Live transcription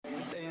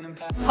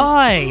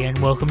Hi, and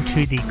welcome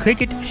to the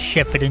Cricket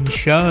Shepparton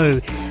Show.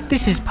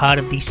 This is part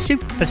of the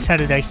Super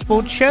Saturday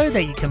Sports Show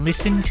that you can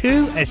listen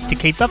to as to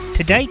keep up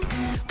to date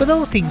with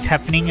all things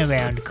happening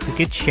around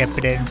Cricket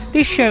Shepparton.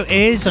 This show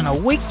airs on a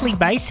weekly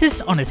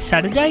basis on a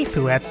Saturday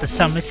throughout the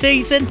summer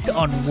season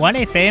on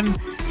 1FM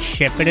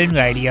Shepparton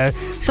Radio.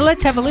 So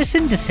let's have a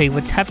listen to see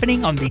what's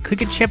happening on the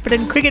Cricket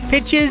Shepparton cricket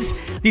pitches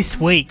this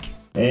week.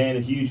 And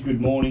a huge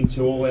good morning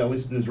to all our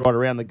listeners right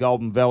around the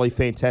Golden Valley.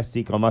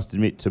 Fantastic, I must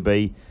admit, to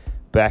be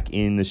back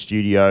in the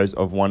studios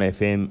of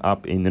 1FM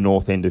up in the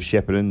north end of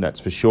Shepparton, that's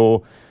for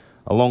sure.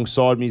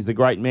 Alongside me is the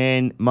great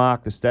man,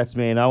 Mark the Stats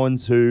Man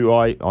Owens, who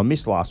I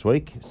missed last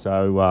week,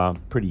 so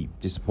pretty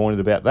disappointed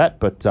about that.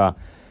 But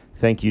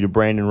thank you to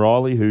Brandon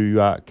Riley,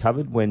 who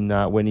covered when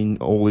in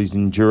all his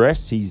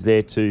duress. He's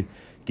there to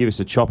give us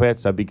a chop out,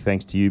 so big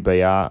thanks to you,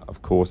 BR,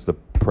 of course, the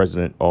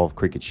president of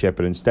Cricket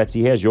Shepparton.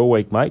 Statsy, how's your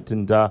week, mate?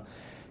 And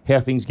how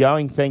are things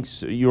going?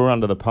 Thanks. You were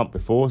under the pump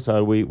before,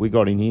 so we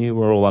got in here.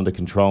 We're all under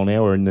control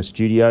now. We're in the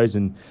studios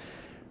and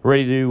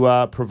ready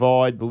to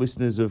provide the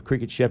listeners of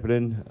Cricket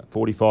Shepparton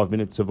 45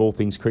 minutes of all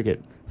things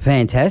cricket.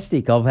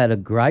 Fantastic. I've had a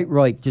great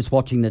week just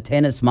watching the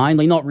tennis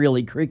mainly, not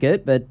really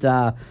cricket, but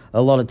a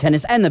lot of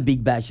tennis and the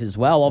Big Bash as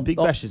well. Big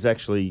Bash is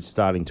actually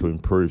starting to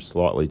improve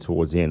slightly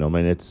towards the end. I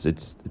mean, it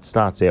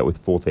starts out with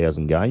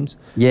 4,000 games.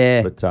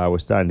 Yeah. But we're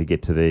starting to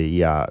get to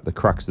the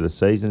crux of the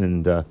season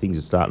and things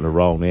are starting to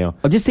roll now.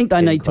 I just think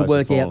they need to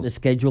work out the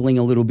scheduling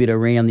a little bit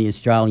around the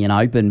Australian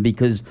Open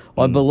because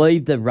I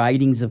believe the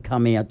ratings have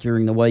come out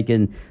during the week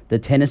and the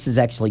tennis is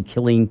actually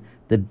killing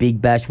the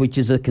Big Bash, which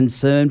is a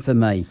concern for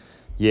me.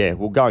 Yeah,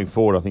 well, going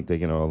forward, I think they're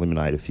going to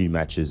eliminate a few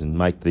matches and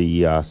make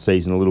the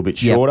season a little bit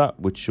shorter,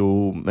 which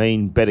will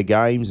mean better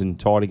games and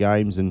tighter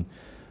games and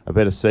a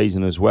better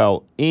season as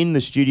well. In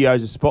the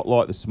studios, the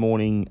spotlight this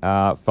morning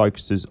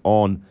focuses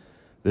on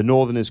the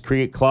Northerners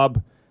Cricket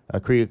Club, a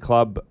cricket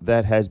club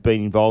that has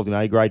been involved in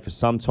A-grade for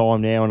some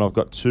time now, and I've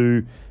got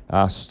two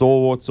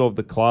stalwarts of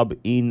the club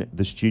in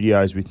the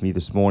studios with me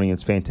this morning.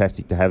 It's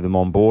fantastic to have them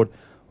on board,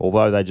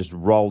 although they just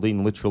rolled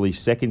in literally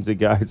seconds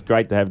ago. It's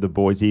great to have the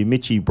boys here.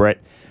 Mitchy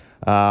Brett,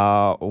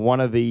 one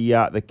of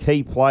the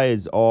key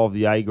players of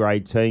the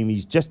A-grade team.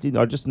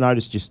 I just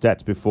noticed your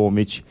stats before,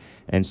 Mitch,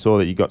 and saw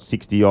that you got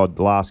 60-odd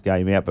last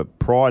game out. But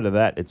prior to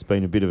that, it's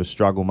been a bit of a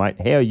struggle, mate.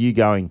 How are you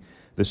going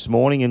this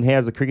morning, and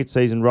how's the cricket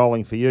season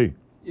rolling for you?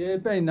 Yeah,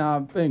 been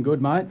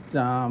good, mate.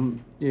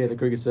 The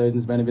cricket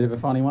season's been a bit of a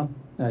funny one.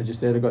 As you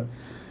said, I got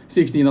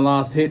 60 in the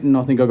last hit, and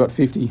I think I got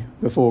 50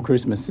 before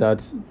Christmas. So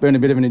it's been a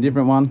bit of an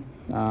indifferent one.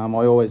 I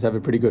always have a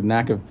pretty good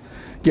knack of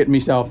getting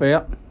myself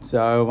out.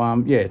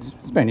 So,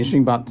 it's been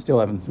interesting, but still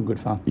having some good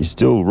fun. You're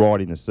still right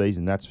in the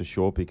season, that's for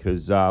sure,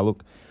 because,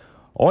 look,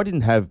 I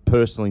didn't have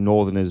personally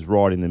Northerners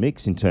right in the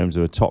mix in terms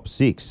of a top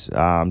six,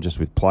 just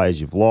with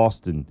players you've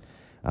lost. And,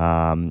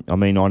 I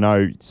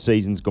know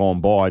seasons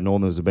gone by,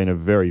 Northerners have been a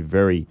very,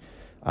 very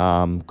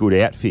good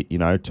outfit,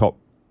 top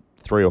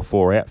 3 or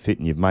 4 outfit,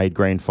 and you've made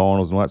grand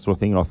finals and all that sort of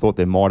thing, and I thought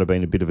there might have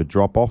been a bit of a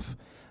drop-off.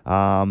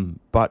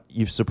 But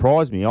you've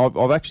surprised me.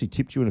 I've actually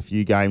tipped you in a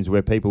few games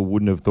where people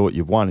wouldn't have thought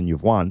you've won, and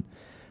you've won.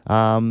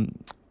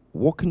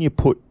 What can you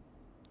put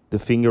the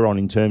finger on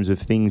in terms of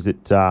things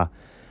that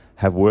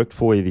have worked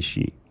for you this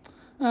year?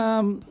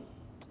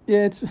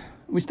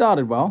 We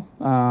started well.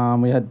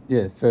 We had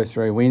first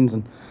 3 wins,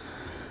 and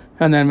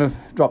then we've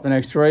dropped the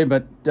next 3.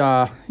 But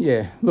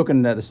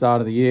looking at the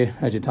start of the year,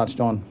 as you touched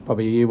on,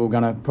 probably a year we're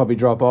going to probably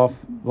drop off.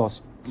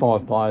 Lost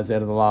 5 players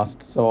out of the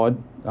last side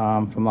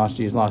from last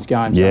year's last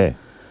game. So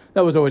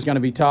that was always going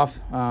to be tough.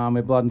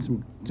 We're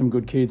blooding some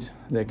good kids.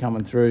 They're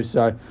coming through.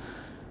 So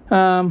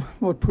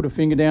we'll put a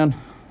finger down.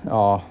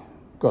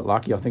 Got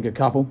lucky, I think, a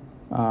couple.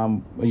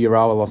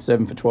 Euroa lost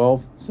 7 for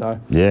 12. So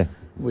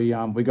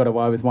we got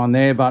away with one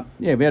there. But,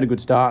 we had a good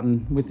start.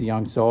 And with the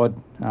young side,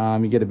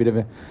 you get a bit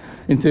of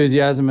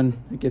enthusiasm and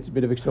it gets a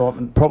bit of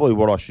excitement. Probably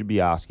what I should be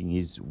asking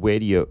is, where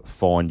do you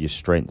find your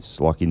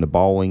strengths? Like in the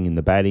bowling, in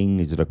the batting?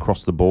 Is it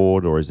across the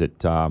board, or is it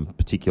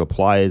particular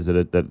players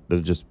that are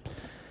just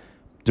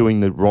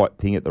doing the right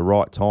thing at the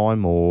right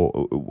time?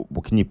 Or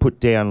can you put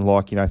down,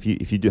 like,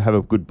 if you do have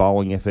a good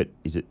bowling effort,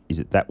 is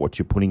it that what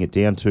you're putting it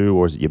down to,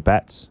 or is it your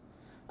bats?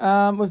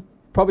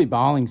 Probably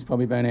bowling's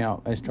probably been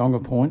our stronger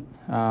point.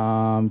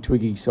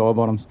 Twiggy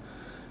Sidebottom's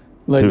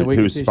leading the wickets.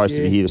 Who was supposed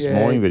to be here this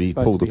morning, but he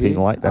pulled the pin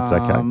late. That's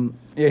okay.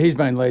 He's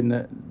been leading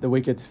the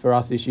wickets for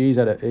us this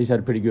year. He's had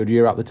a pretty good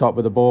year up the top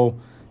with the ball.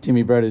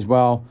 Timmy Brett as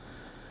well.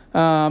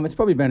 It's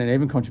probably been an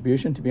even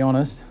contribution, to be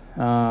honest.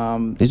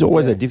 He's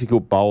always a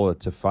difficult bowler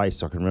to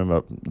face. I can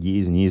remember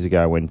years and years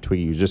ago when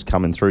Twiggy was just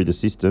coming through the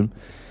system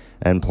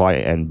and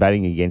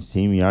batting against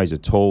him. He's a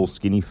tall,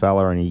 skinny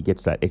fella, and he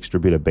gets that extra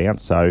bit of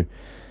bounce. So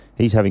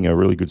he's having a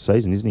really good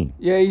season, isn't he?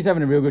 Yeah, he's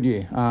having a real good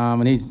year.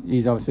 And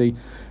he's obviously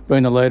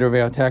been the leader of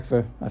our attack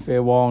for a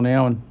fair while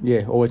now, and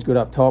always good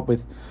up top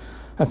with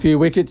a few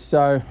wickets.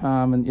 So,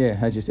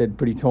 as you said,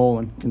 pretty tall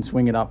and can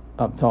swing it up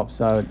top.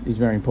 So he's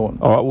very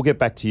important. All right, we'll get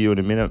back to you in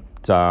a minute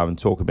and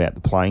talk about the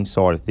playing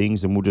side of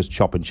things, and we'll just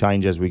chop and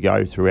change as we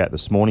go throughout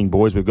this morning,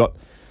 boys. We've got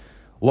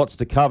lots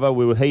to cover.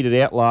 We were heated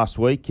out last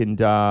week, and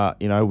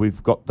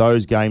we've got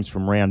those games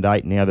from round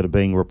 8 now that are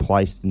being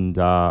replaced, and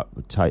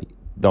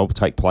they'll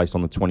take place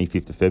on the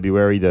 25th of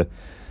February.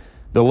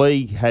 The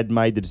league had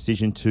made the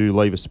decision to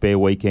leave a spare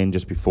weekend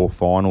just before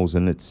finals,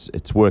 and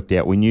it's worked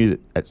out. We knew that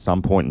at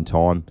some point in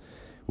time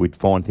we'd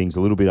find things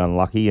a little bit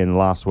unlucky, and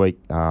last week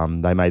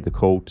they made the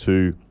call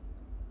to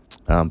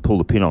pull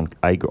the pin on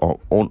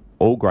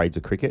all grades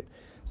of cricket.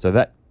 So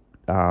that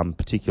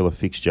particular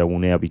fixture will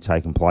now be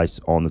taking place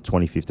on the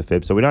 25th of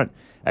Feb. So we don't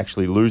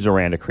actually lose a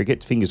round of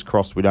cricket. Fingers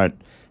crossed we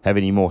don't have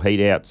any more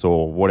heat outs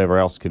or whatever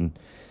else can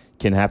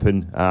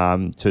happen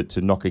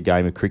to knock a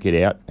game of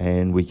cricket out,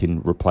 and we can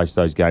replace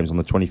those games on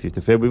the 25th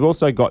of Feb. We've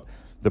also got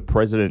the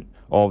president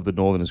of the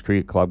Northerners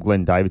Cricket Club,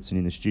 Glenn Davidson,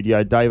 in the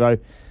studio. Davo,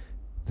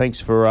 thanks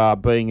for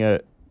being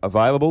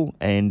available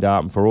and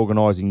for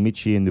organising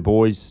Mitchie and the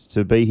boys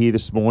to be here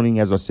this morning.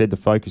 As I said, the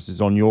focus is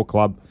on your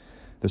club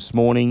this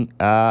morning.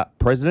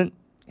 President,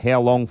 how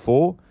long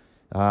for?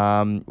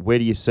 Where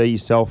do you see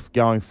yourself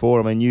going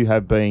forward? I mean, you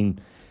have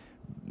been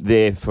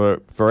there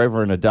for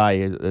forever and a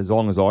day, as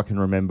long as I can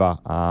remember,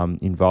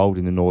 involved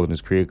in the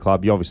Northerners Cricket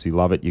Club. You obviously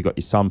love it. You've got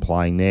your son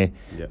playing there.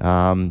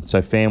 Yep.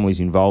 So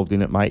family's involved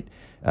in it, mate.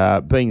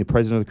 Being the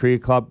president of the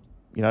cricket club,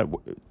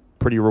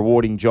 pretty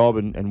rewarding job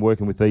and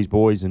working with these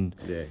boys. And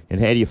how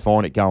do you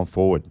find it going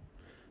forward?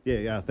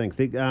 Yeah, thanks,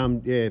 Dick.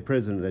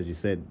 President, as you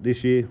said,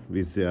 this year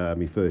is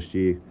my first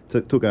year.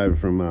 Took over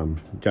from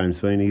James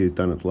Feeney, who's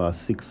done it the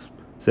last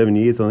 6-7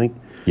 years, I think.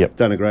 Yep.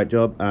 Done a great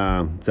job.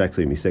 It's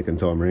actually my second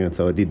time around,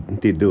 so I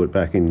did do it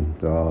back in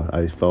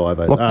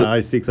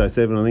 05, 06,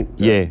 07, I think.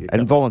 Yeah,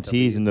 and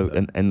volunteers and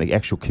the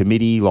actual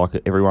committee, like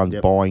everyone's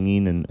buying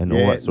in and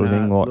all that sort of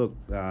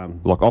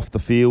thing. Like off the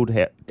field,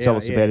 tell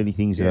us about any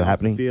things that are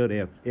happening. Off the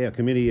field, our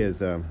committee,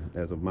 as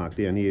I've marked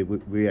down here,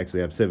 we actually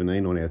have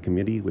 17 on our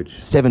committee.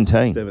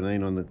 17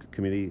 on the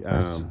committee.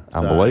 That's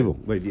unbelievable.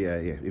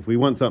 If we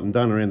want something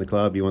done around the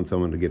club, you want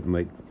someone to get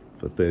meat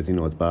for Thursday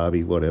night's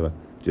barbie, whatever.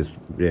 Just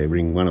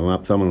ring one of them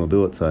up. Someone will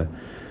do it. So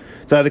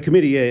the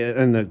committee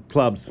and the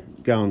club's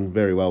going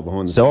very well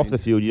behind the scenes. Off the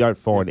field, you don't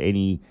find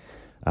any,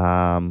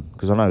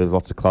 because I know there's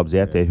lots of clubs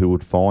out there who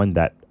would find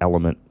that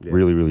element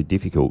really, really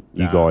difficult.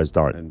 You guys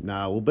don't.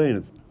 We'll be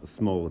in a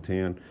smaller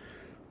town.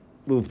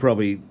 We'll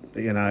probably,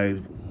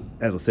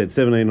 as I said,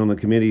 17 on the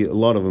committee. A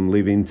lot of them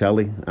live in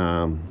Tully.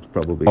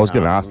 Probably. I was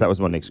going to ask. That was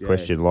my next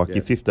question.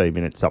 You're 15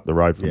 minutes up the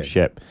road from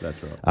Shep. That's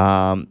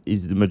right.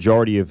 Is the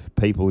majority of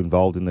people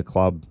involved in the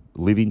club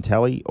live in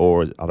Tally,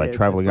 or are they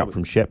travelling up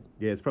from Shep?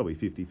 Yeah, it's probably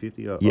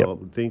 50-50, I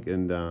would think.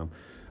 And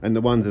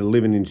the ones that are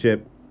living in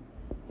Shep,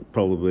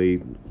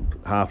 probably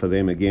half of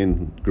them,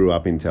 again, grew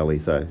up in Tally.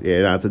 So,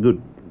 it's a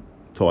good,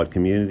 tight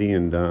community.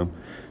 And,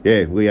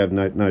 we have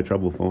no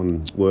trouble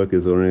finding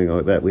workers or anything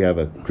like that. We have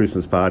a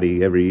Christmas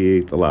party every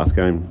year, the last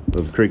game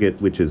of cricket,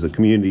 which is a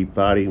community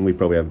party, and we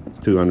probably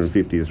have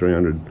 250 or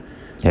 300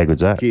 How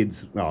good's that?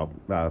 Kids,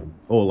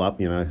 all up,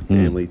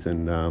 families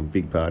and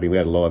big party. We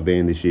had a live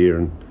band this year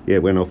and,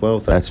 it went off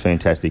well. So that's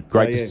fantastic.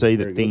 Great to see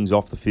that things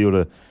off the field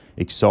are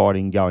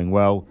exciting, going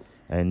well,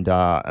 and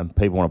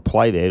people want to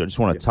play there. I just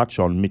want to touch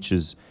on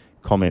Mitch's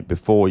comment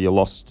before. You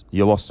lost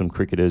some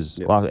cricketers.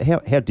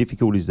 Yep. How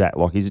difficult is that?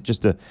 Is it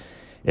just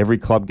every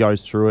club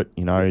goes through it,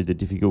 the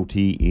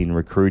difficulty in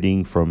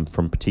recruiting from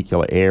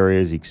particular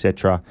areas,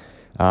 etc.?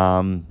 For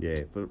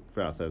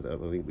us, I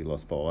think we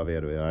lost 5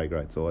 out of our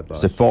A-grade side.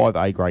 So 5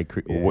 A-grade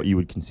cricket, or what you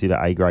would consider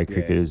A-grade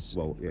cricketers.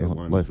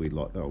 One we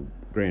lost.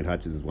 Grant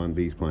Hutchins is one,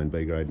 but he's playing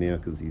B-grade now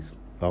because he's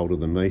older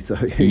than me. So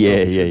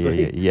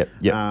Yep.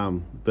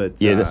 But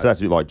that's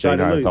a bit like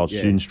Gino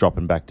Thulshun's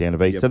dropping back down to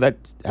B. Yep. So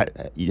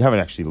that you haven't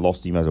actually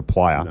lost him as a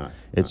player.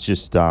 It's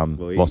just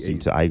lost him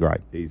to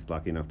A-grade. He's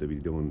lucky enough to be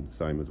doing the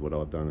same as what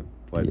I've done and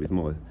played with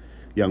my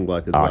young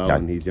bloke as well,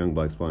 and his young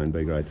bloke's playing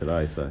B grade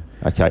today. So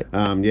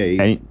and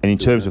in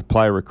terms of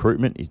player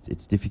recruitment,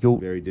 it's difficult.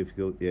 Very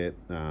difficult.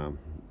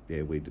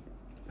 We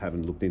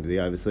haven't looked into the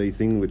overseas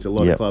thing, which a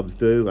lot of clubs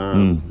do.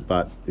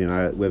 But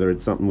whether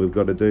it's something we've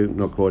got to do,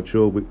 not quite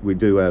sure. We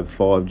do have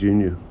 5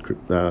 junior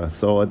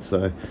sides,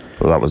 so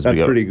that's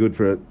pretty good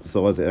for a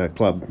size our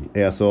club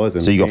our size.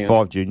 And so you got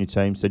 5 junior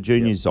teams. So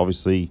juniors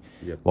obviously,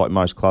 like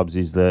most clubs,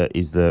 is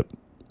the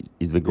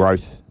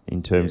growth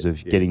in terms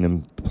of getting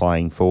them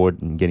playing forward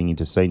and getting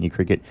into senior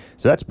cricket.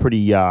 So that's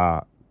pretty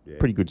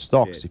good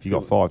stocks if you've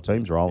got 5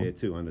 teams rolling. Yeah,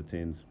 2 under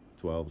 10s,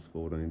 12s,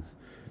 14s,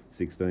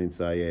 16s.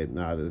 So,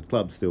 the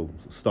club's still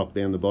stocked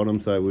down the bottom,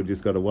 so we've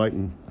just got to wait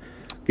and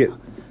get...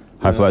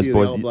 Hopefully those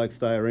boys... the old blokes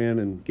stay around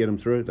and get them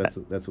through. That's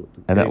what...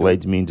 And that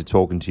leads me into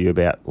talking to you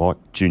about,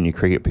 junior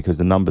cricket, because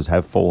the numbers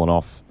have fallen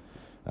off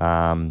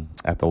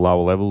at the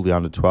lower level, the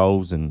under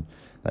 12s and...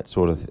 that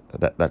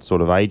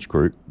sort of age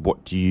group.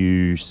 What do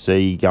you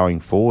see going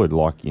forward,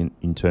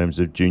 in terms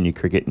of junior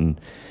cricket? And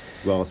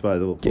I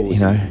suppose all we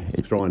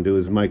try and do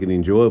is make it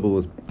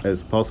enjoyable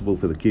as possible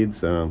for the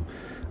kids.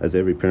 As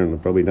every parent will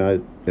probably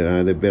know,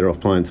 they're better off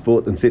playing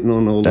sport than sitting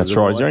on all. That's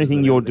right. Is there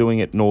anything you're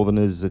doing at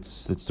Northerners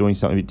that's doing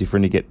something a bit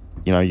different to get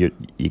your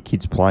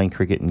kids playing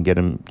cricket and get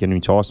them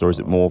enticed, or is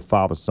it more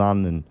father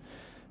son and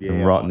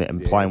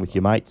playing with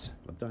your mates?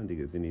 I'll don't think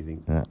there's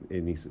anything.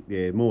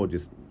 More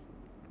just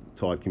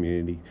tight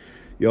community.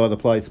 You either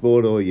play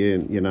sport or your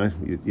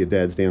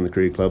dad's down the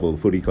cricket club or the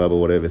footy club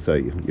or whatever, so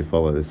you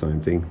follow the same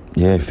thing.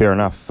 Yeah, fair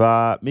enough.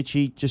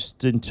 Mitchie,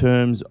 just in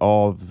terms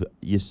of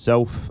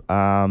yourself,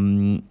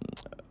 your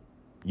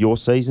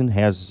season,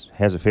 how's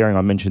it faring?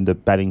 I mentioned the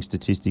batting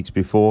statistics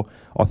before.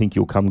 I think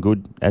you'll come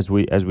good as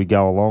we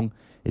go along.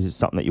 Is it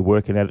something that you're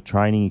working at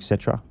training,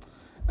 etc.?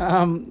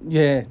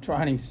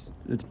 Training's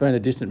it's been a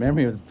distant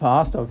memory of the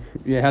past. I've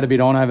had a bit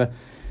on over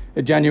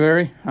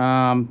January,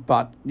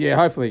 but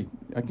hopefully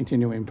I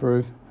continue to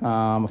improve.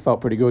 I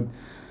felt pretty good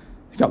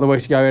a couple of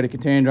weeks ago out of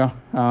Katandra,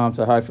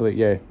 so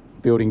hopefully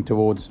building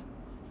towards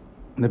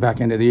the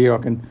back end of the year I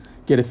can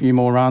get a few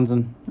more runs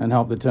and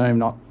help the team,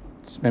 not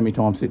spend my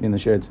time sitting in the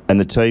sheds. And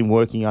the team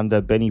working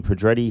under Benny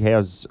Pedretti,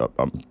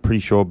 I'm pretty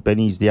sure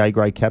Benny's the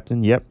A-grade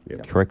captain.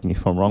 Yep. Correct me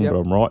if I'm wrong, but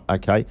I'm right.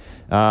 Okay.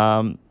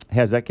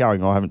 How's that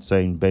going? I haven't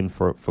seen Ben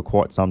for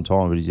quite some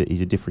time, but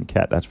he's a different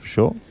cat, that's for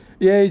sure.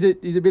 Yeah, he's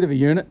a bit of a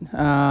unit.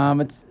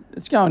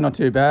 It's going not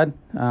too bad.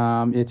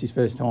 It's his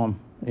first time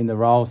in the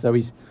role, so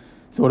he's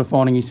sort of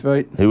finding his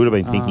feet. He would have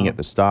been thinking at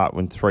the start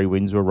when 3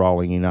 wins were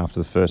rolling in after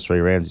the first 3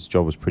 rounds, his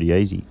job was pretty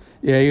easy.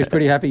 Yeah, he was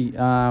pretty happy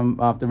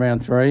after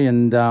round 3,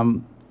 and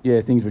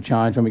things were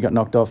changed when we got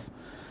knocked off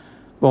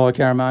by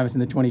Karamavis in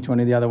the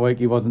 2020 the other week.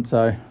 He wasn't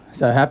so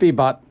happy,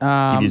 but...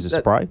 Did he use a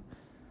spray?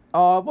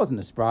 Oh, it wasn't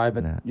a spray,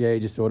 but he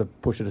just sort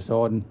of pushed it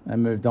aside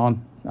and moved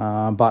on.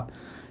 But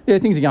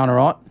things are going all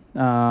right.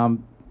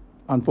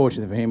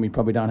 Unfortunately for him, we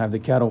probably don't have the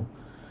cattle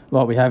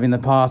like we have in the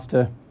past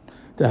to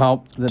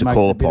help. That makes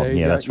call it a bit upon. easier.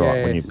 Yeah, that's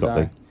right. When you've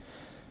got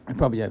the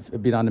probably a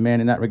bit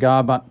undermanned in that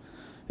regard, but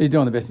he's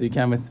doing the best that he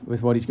can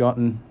with what he's got,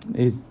 and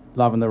he's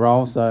loving the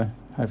role. So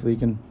hopefully he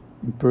can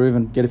improve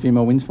and get a few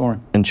more wins for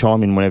him. And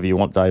chime in whenever you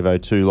want, Davo,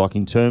 too. Like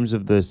in terms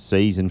of the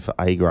season for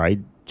A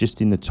grade,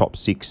 just in the top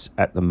 6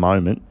 at the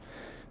moment.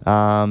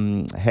 How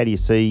do you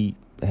see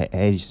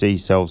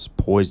yourselves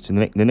poised?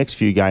 The next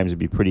few games would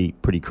be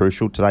pretty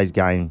crucial. Today's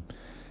game,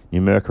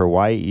 New Merca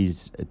away,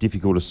 is a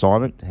difficult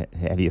assignment.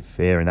 How do you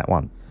fare in that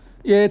one?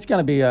 Yeah, it's going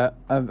to be a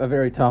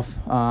very tough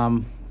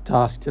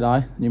task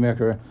today. New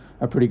Merca are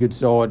a pretty good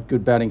side,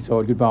 good batting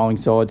side, good bowling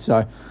side.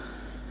 So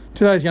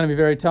today's going to be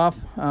very tough.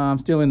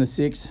 Still in the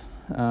 6.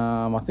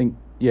 I think,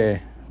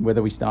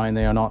 whether we stay in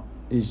there or not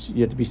is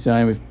yet to be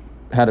seen. We've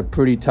had a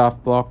pretty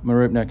tough block.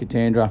 Mooroopna,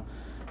 Katandra,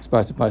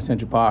 supposed to play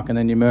Central Park, and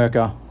then New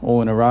Merca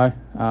all in a row.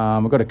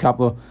 We've got a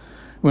couple of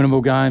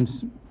winnable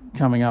games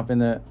coming up in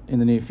the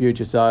near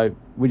future, so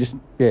we just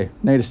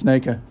need a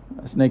sneaker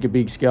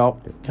big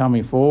scalp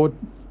coming forward.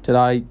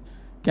 Today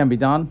can be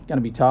done, going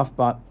to be tough,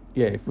 but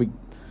if we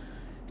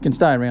can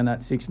stay around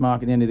that 6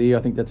 mark at the end of the year,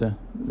 I think that's a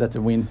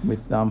win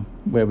with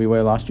where we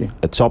were last year.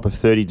 A top of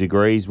 30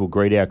 degrees. We'll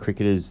greet our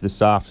cricketers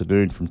this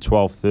afternoon from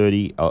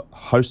 12:30. A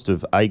host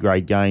of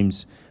A-grade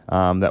games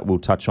that we'll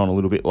touch on a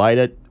little bit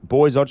later.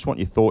 Boys, I just want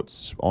your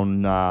thoughts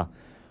on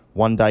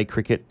one-day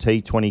cricket,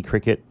 T20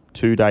 cricket,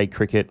 2-day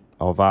cricket.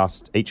 I've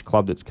asked each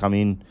club that's come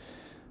in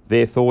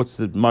their thoughts.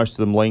 That most of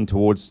them lean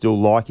towards still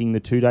liking the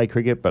 2-day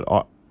cricket, but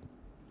I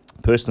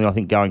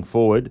think going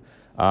forward,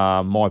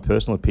 my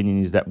personal opinion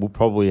is that we'll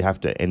probably have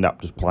to end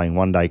up just playing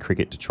one-day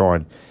cricket to try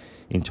and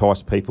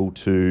entice people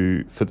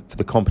for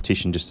the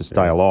competition just to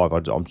stay alive.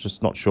 I'm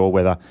just not sure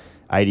whether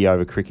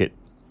 80-over cricket,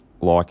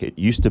 like it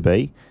used to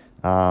be,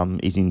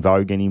 is in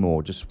vogue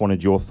anymore. Just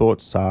wanted your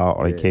thoughts. I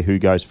don't care who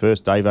goes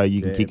first. Davo,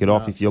 you can kick it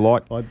off if you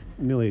like. I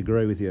nearly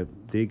agree with you,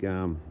 Dig.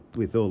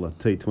 With all the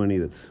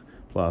T20 that's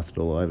plastered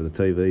all over the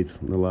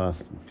TVs in the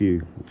last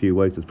few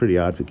weeks, it's pretty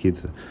hard for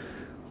kids,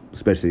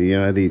 especially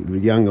the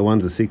younger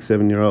ones, the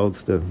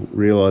 6-7-year-olds, to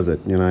realise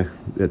that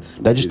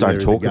they just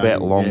don't talk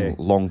about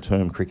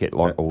long-term cricket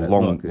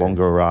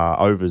longer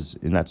overs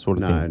in that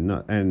sort of thing.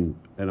 No, and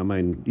I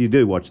mean you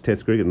do watch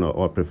Test cricket, and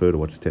I prefer to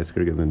watch Test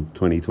cricket than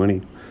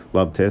 2020.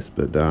 Love Test,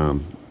 but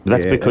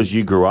that's because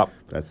you grew up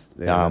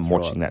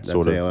watching right. that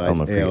sort of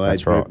element of cricket.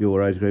 That's right.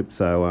 Your age group.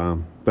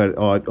 So, but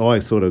I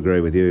sort of agree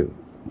with you.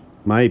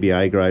 Maybe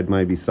A grade,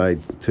 maybe say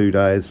 2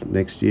 days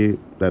next year.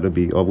 That'd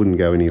be. I wouldn't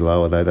go any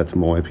lower though. That's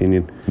my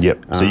opinion.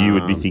 Yep. So you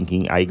would be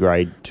thinking A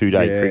grade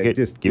 2-day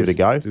cricket. Give it a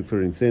go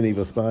for incentive,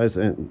 I suppose,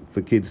 and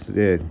for kids,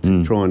 to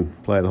try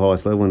and play at the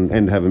highest level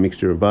and have a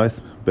mixture of both.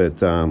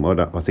 But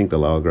I think the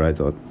lower grades.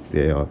 I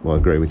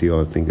agree with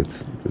you. I think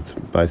it's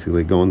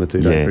basically gone, the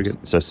 2-day cricket.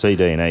 So C,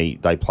 D, and E,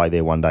 they play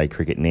their 1-day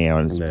cricket now,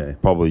 and it's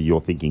probably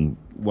you're thinking.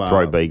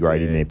 Throw B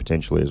grade in there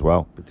potentially as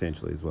well.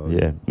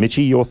 Yeah.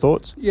 Mitchie, your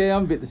thoughts? Yeah,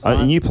 I'm a bit the same.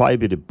 And you play a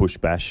bit of bush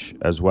bash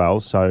as well.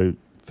 So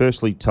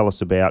firstly, tell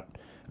us about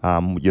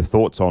your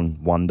thoughts on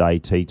 1-day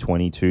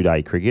T20,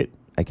 2-day cricket.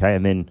 Okay,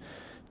 and then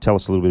tell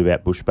us a little bit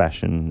about bush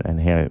bash and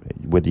how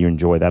whether you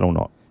enjoy that or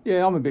not.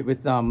 Yeah, I'm a bit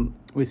with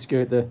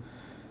Skirt. The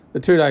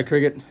 2-day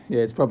cricket,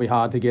 it's probably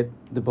hard to get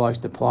the blokes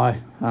to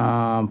play.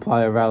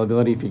 Player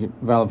availability, if you get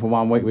available for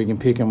 1 week, we can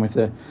pick them. If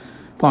they're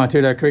playing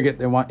 2-day cricket,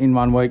 they're in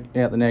 1 week,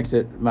 out the next,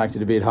 it makes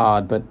it a bit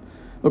hard. But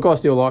look, I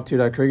still like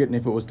 2-day cricket, and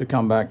if it was to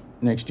come back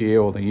next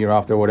year or the year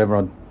after or whatever,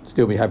 I'd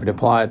still be happy to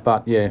play it.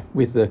 But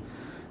with the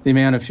the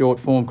amount of short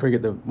form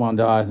cricket that one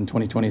days and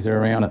 2020s are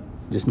around it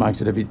just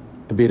makes it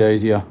a bit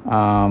easier.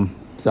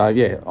 So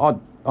yeah, I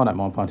don't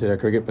mind playing two-day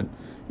cricket, but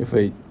if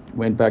we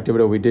went back to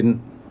it or we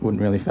didn't,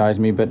 wouldn't really faze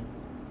me. But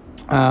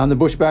the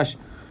Bush Bash,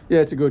 yeah,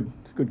 it's a good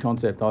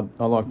concept.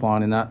 I like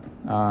playing in that.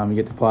 You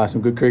get to play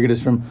some good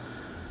cricketers from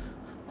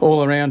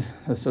all around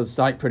the sort of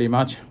state, pretty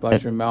much.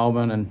 Blokes from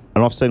Melbourne and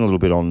I've seen a little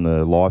bit on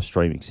the live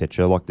stream,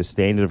 etc. Like the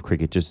standard of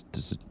cricket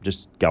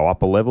just go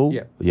up a level.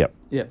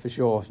 Yep, for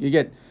sure. You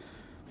get,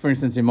 for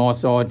instance, in my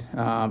side,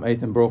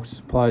 Ethan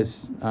Brooks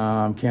plays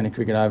county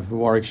cricket over for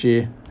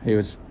Warwickshire. He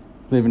was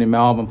living in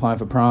Melbourne, playing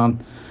for Prahran,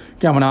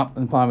 coming up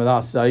and playing with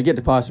us. So you get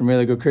to play some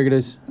really good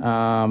cricketers,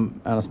 and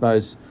I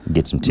suppose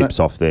get some tips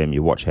off them.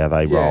 You watch how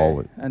they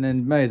roll. And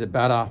then me as a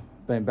batter,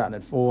 been batting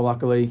at 4,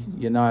 luckily,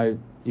 you know,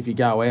 if you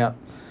go out,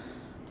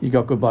 you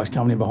got good blokes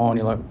coming in behind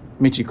you, like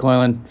Mitchie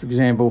Cleland, for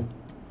example.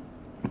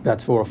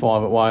 Bats 4 or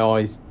 5 at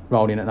way. He's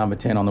rolled in at number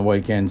 10 on the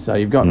weekend. So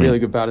you've got really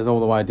good batters all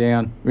the way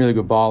down, really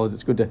good bowlers.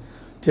 It's good to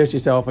test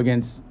yourself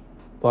against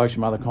blokes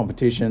from other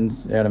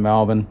competitions out of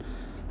Melbourne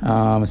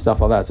and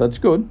stuff like that. So it's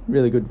good,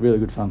 really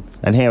good fun.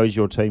 And how is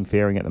your team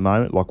faring at the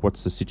moment? Like,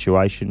 what's the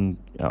situation?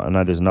 I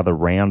know there's another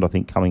round, I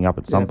think, coming up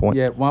at some point.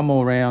 Yeah, one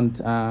more round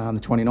on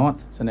the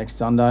 29th, so next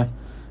Sunday,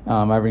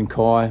 over in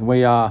Kai.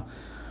 We're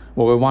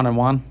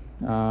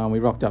 1-1. We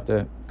rocked up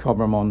to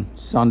Cobram on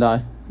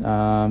Sunday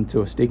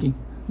to a sticky.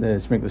 The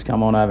sprinklers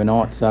come on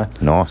overnight, so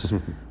nice.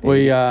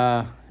 We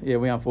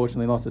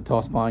unfortunately lost the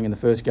toss playing in the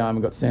first game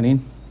and got sent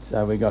in,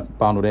 so we got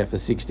bundled out for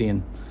 60,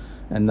 and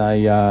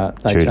they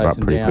chased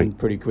them down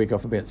pretty quick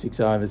off about 6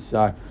 overs.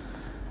 So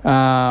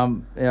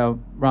our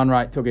run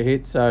rate took a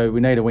hit, so we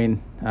need a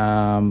win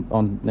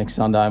on next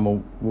Sunday,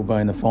 and we'll be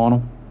in the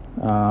final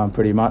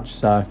pretty much.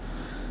 So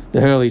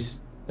the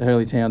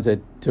Hurley Towns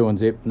are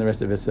 2-0, and the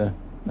rest of us are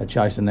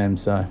chasing them.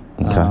 So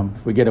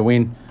if we get a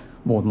win,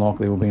 more than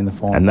likely we'll be in the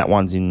final. And that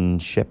one's in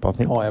Shep, I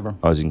think? Kyabram.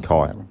 Oh, it's in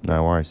Kai.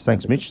 No worries.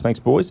 Thanks, Mitch. Thanks,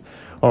 boys.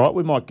 All right,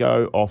 we might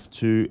go off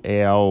to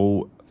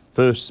our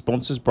first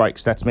sponsors break,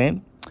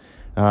 Statsman.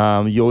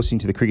 You're listening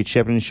to the Cricket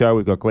Shepparton Show.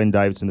 We've got Glenn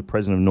Davidson, the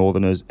president of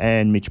Northerners,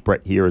 and Mitch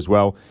Brett here as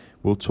well.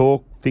 We'll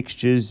talk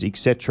fixtures,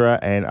 etc.,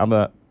 and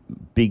other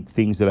big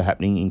things that are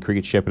happening in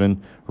Cricket Shepparton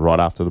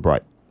right after the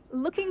break.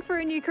 Looking for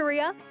a new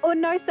career or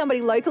know somebody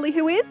locally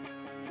who is?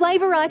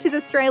 Flavorite is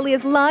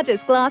Australia's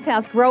largest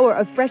glasshouse grower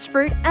of fresh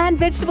fruit and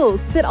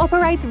vegetables that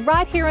operates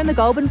right here in the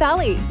Goulburn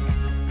Valley.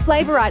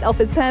 Flavorite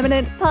offers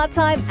permanent,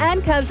 part-time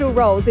and casual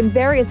roles in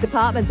various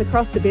departments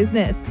across the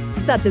business,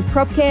 such as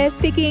crop care,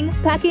 picking,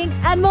 packing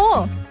and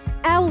more.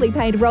 Hourly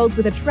paid roles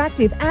with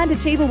attractive and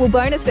achievable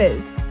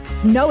bonuses.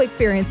 No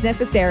experience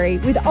necessary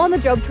with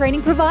on-the-job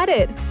training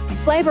provided.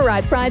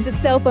 Flavorite prides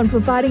itself on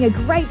providing a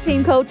great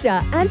team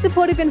culture and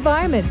supportive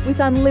environment with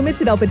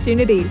unlimited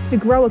opportunities to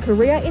grow a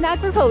career in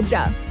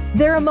agriculture.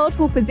 There are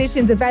multiple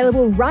positions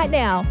available right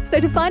now, so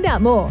to find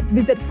out more,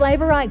 visit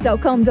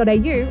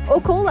flavorite.com.au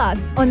or call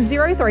us on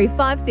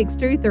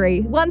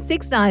 035623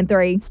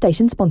 1693.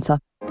 Station sponsor.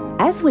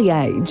 As we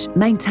age,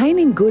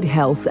 maintaining good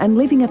health and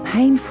living a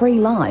pain-free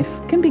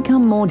life can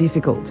become more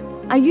difficult.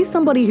 Are you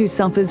somebody who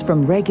suffers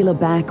from regular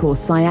back or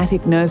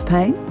sciatic nerve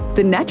pain?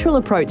 The Natural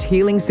Approach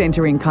Healing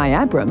Centre in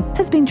Kyabram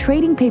has been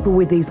treating people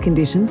with these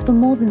conditions for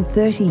more than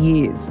 30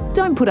 years.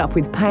 Don't put up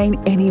with pain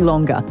any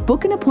longer.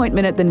 Book an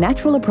appointment at the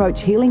Natural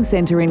Approach Healing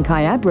Centre in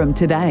Kyabram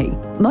today.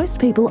 Most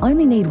people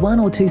only need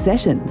 1 or 2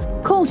 sessions.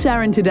 Call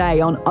Sharon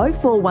today on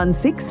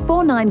 0416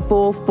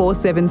 494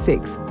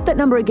 476. That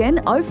number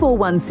again,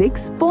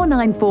 0416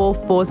 494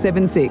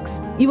 476.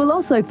 You will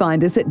also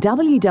find us at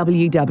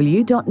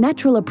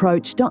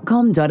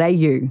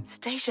www.naturalapproach.com.au.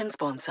 Station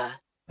sponsor.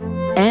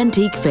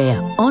 Antique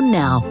Fair, on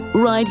now,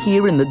 right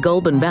here in the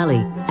Goulburn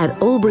Valley at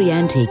Albury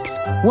Antiques,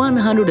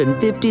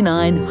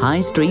 159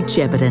 High Street,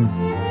 Shepparton.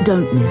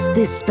 Don't miss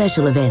this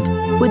special event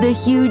with a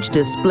huge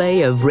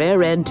display of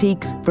rare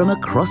antiques from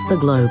across the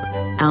globe.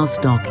 Our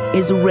stock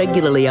is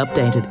regularly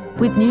updated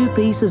with new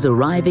pieces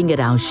arriving at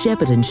our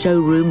Shepparton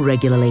showroom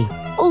regularly.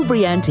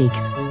 Albury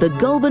Antiques, the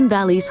Goulburn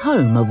Valley's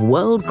home of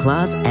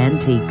world-class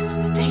antiques.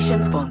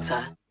 Station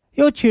sponsor.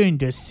 You're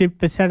tuned to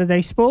Super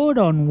Saturday Sport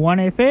on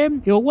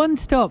 1FM, your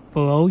one-stop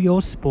for all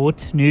your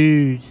sports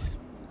news.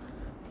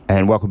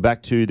 And welcome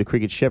back to the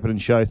Cricket Shepparton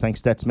Show.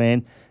 Thanks,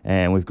 Statsman.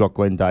 And we've got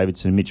Glenn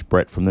Davidson and Mitch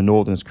Brett from the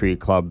Northerners Cricket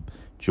Club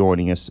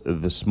joining us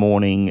this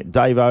morning.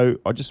 Davo,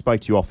 I just spoke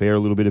to you off air a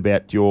little bit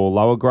about your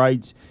lower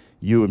grades.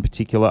 You in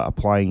particular are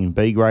playing in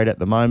B grade at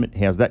the moment.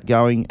 How's that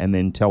going? And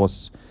then tell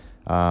us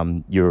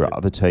your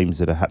other teams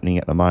that are happening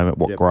at the moment,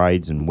 what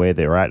grades and where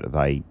they're at. Are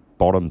they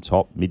bottom,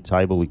 top,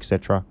 mid-table,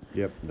 etc.?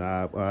 Yep.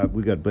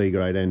 We got B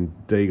grade and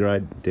D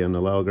grade down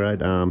the lower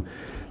grade. Our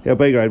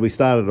B grade, we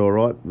started all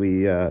right.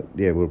 We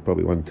we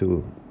probably won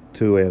two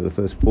out of the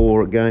first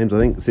 4 games. I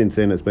think since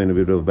then it's been a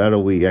bit of a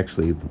battle.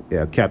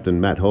 Our captain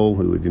Matt Hall,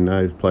 who we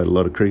know played a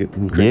lot of cricket.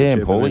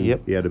 Paulie,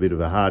 yep. He had a bit of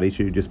a heart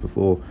issue just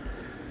before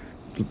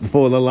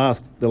the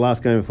last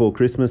game before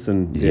Christmas.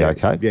 And is he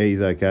okay? Yeah,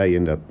 he's okay.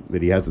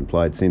 But he hasn't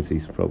played since.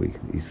 He's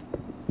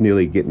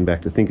nearly getting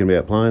back to thinking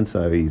about playing,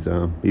 so he's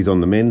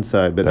on the mend.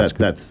 So, but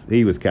that's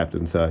he was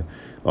captain, so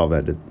I've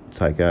had to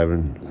take over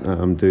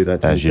and do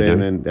that as you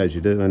do. As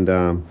you do,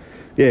 and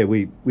yeah,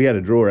 we had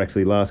a draw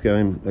actually last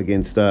game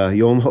against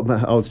your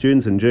old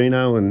students and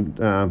Gino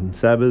and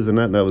Sabers, and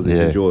that was an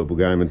enjoyable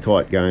game and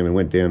tight game, and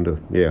went down to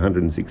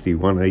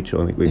 161 each.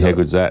 I think we. How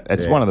good's that?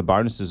 It's one of the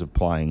bonuses of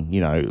playing.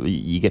 You know,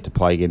 you get to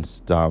play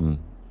against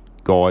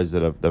guys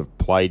that have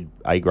played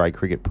A-grade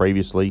cricket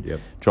previously,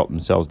 drop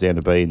themselves down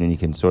to B, and then you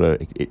can sort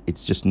of.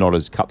 It's just not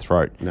as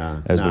cutthroat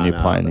as when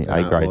you're playing the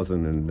A-grade. It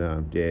wasn't,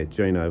 and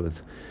Gino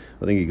was.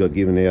 I think he got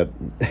given out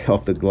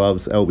off the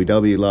gloves,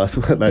 LBW last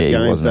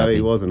game, so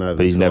he wasn't over.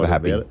 But he's never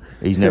happy.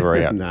 He's never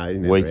out. No, he's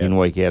never week out. in,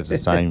 week out,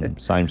 it's the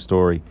same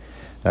story.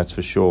 That's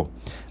for sure.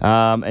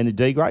 And the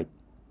D grade?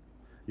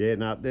 Yeah,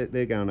 no,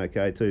 they're going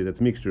okay too. That's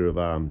a mixture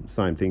of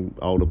same thing,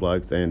 older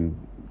blokes and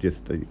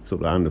just the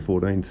sort of under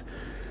 14s.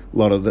 A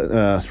lot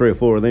of 3 or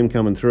 4 of them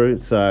coming through.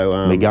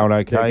 So they're going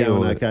okay. They're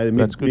going okay.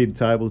 That's good.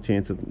 Mid-table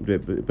chance of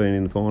being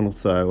in the final.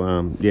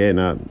 So they're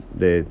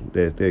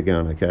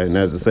going okay. And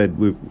as I said,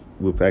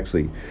 we've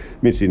actually,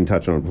 Mitch didn't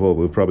touch on it before,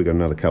 but we've probably got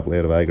another couple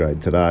out of A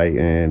grade today,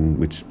 and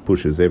which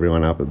pushes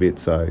everyone up a bit.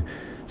 So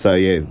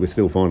yeah, we're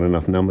still finding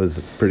enough numbers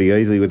pretty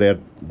easily without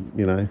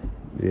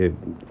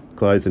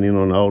closing in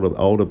on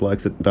older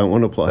blokes that don't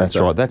want to play. That's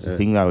right. That's the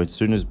thing though. As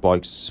soon as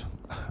blokes,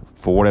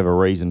 for whatever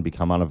reason,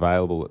 become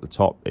unavailable at the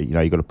top, you've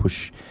got to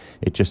push.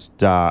 It just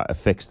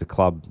affects the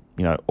club,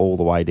 all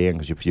the way down,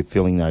 because if you're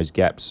filling those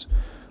gaps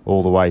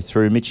all the way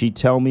through. Mitchie,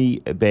 tell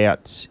me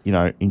about,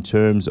 in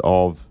terms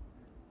of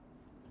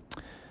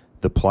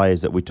the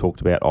players that we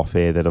talked about off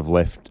air that have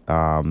left,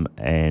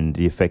 and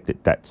the effect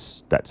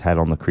that's had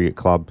on the cricket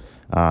club.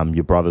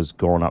 Your brother's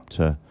gone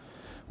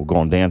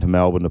down to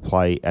Melbourne to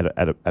play at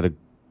a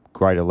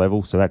greater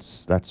level, so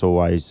that's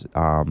always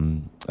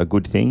a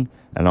good thing.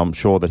 And I'm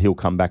sure that he'll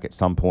come back at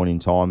some point in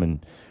time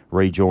and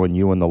rejoin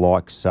you and the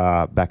likes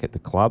back at the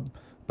club.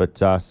 But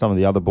some of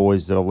the other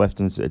boys that have left,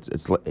 and it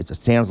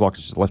sounds like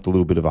it's just left a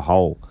little bit of a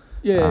hole.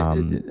 Yeah,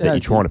 that you're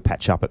trying to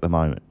patch up at the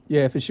moment.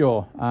 Yeah, for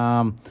sure.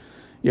 Well,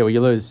 you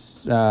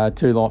lose 2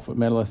 Lightfoot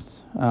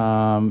medalists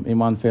in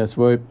one fair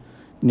swoop,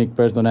 Nick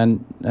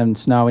Breslin and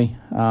Snowy,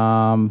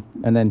 and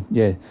then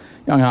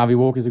young Harvey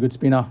Walker's a good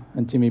spinner,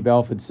 and Timmy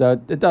Belford. So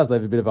it does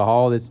leave a bit of a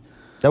hole.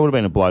 That would have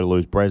been a blow to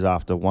lose Brez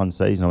after one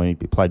season. I mean,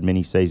 he played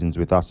many seasons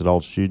with us at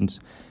Old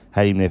Students.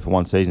 Had him there for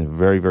one season. A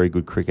very, very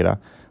good cricketer.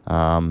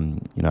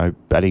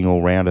 Batting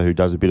all-rounder who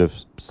does a bit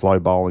of slow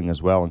bowling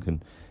as well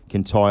and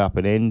can tie up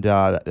an end.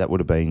 That would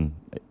have been,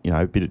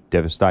 a bit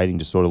devastating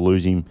to sort of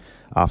lose him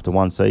after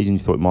one season. You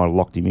thought it might have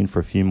locked him in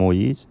for a few more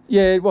years?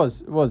 Yeah, it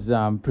was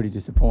pretty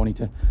disappointing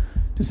to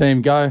see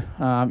him go.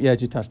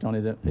 As you touched on,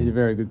 he's a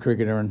very good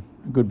cricketer and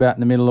a good bat in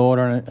the middle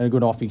order and a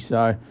good offie.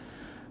 So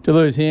to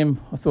lose him,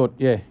 I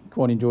thought,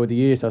 quite enjoyed the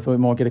year, so I thought we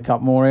might get a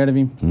couple more out of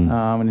him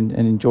and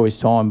enjoy his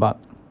time. But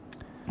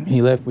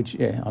he left, which,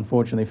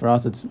 unfortunately for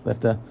us, it's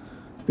left a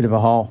bit of a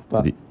hole.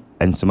 But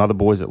and some other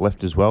boys that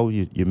left as well,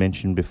 you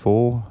mentioned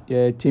before?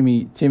 Yeah,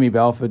 Timmy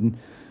Belford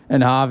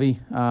and Harvey.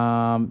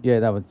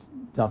 That was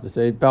tough to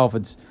see.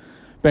 Belford's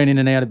been in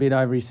and out a bit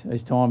over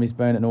his time. He's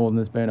been at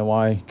Northern, been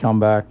away,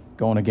 come back,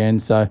 gone again.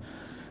 So,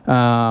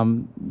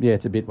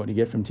 it's a bit what you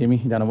get from Timmy.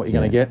 You don't know what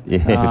you're going to get.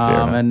 Yeah, fair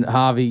enough. And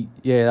Harvey,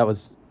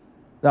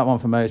 that one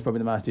for me is probably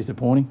the most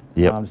disappointing.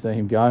 To see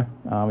him go.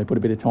 We put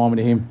a bit of time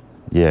into him.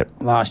 Yeah.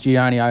 Last year,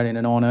 only 18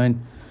 and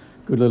 19.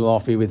 Good little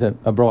offie with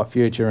a bright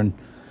future. And,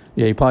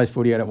 he plays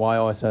footy out at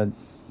Waiai, so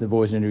the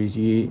boys into his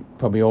year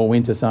probably all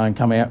winter saying,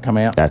 come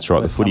out. That's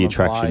right. The footy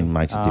attraction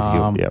makes it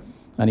difficult. Yep.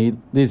 And he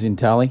lives in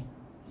Tally,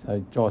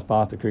 so drives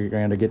past the cricket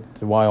ground to get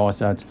to Waiai.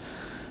 So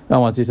that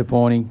one's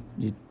disappointing.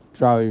 You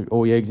throw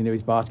all your eggs into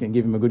his basket and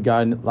give him a good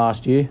go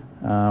last year,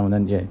 and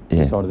then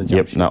decided to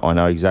jump ship. No, I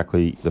know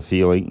exactly the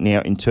feeling. Now,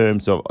 in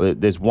terms of,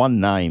 there's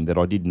one name that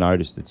I did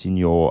notice that's in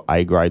your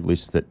A grade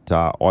list that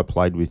I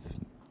played with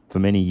for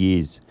many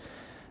years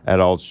at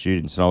Old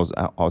Students, and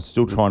I was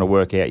still trying to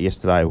work out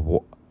yesterday,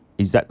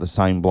 is that the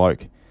same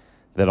bloke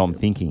that I'm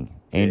thinking?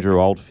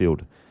 Andrew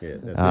Oldfield,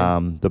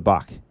 that's the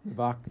Buck. The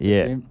Buck.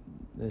 Yeah.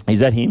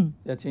 Is that him?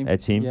 That's him.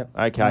 That's him. Yep,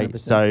 okay, 100%.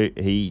 So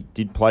he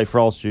did play for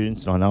Old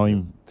Students, and I know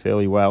him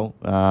fairly well.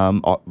 How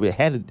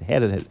did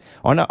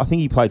I know? I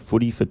think he played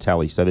footy for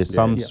Tally, so there's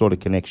some sort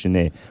of connection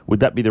there. Would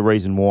that be the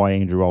reason why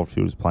Andrew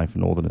Oldfield is playing for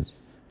Northerners?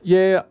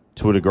 Yeah,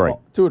 to a degree.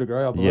 To a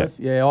degree, I believe.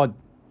 I'd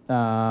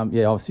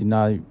obviously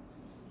know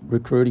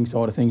recruiting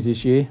side of things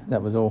this year.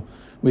 That was all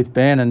with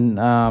Ben, and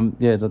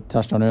as I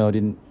touched on earlier, I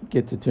didn't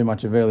get to too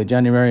much of early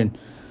January, and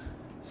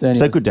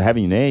so good to have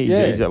him there.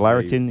 He's at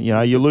Larrikin.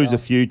 You lose a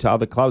few to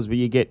other clubs, but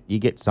you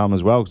get some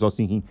as well. Because I was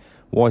thinking,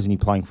 why isn't he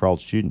playing for Old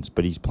Students?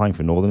 But he's playing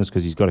for Northerners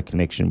because he's got a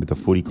connection with the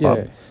footy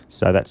club.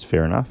 So that's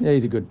fair enough. Yeah,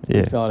 he's a good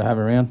fella to have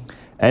around.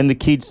 And the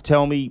kids,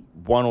 tell me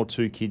one or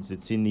two kids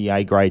that's in the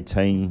A grade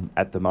team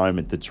at the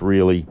moment that's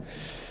really,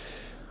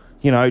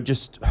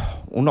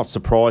 not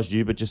surprised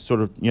you, but just sort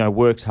of,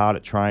 works hard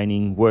at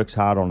training, works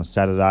hard on a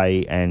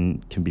Saturday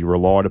and can be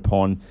relied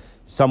upon.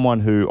 Someone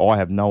who I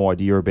have no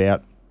idea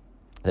about,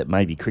 that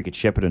maybe Cricket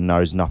Shepparton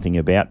knows nothing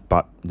about,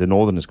 but the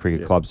Northerners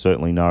Cricket Club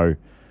certainly know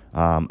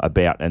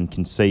about and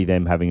can see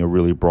them having a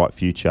really bright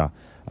future.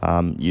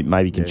 You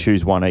maybe can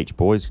choose one each,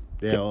 boys.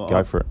 Yeah,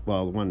 go for it.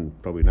 Well, the one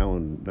probably no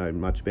one knows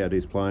much about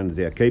who's playing is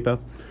our keeper,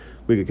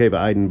 wicket-keeper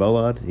Aidan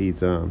Bollard. He's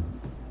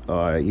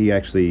he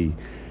actually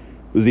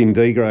was in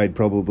D grade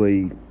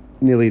probably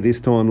nearly this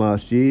time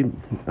last year,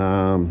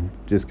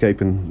 just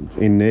keeping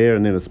in there,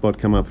 and then a spot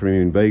come up for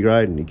him in B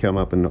grade, and he come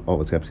up and I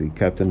was absolutely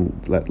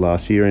captain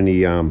last year, and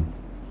he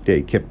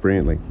he kept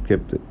brilliantly,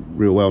 kept it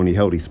real well, and he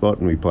held his spot,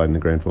 and we played in the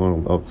grand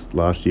final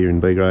last year in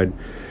B grade.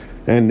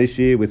 And this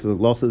year, with the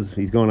losses,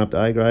 he's gone up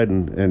to A grade,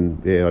 and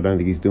I don't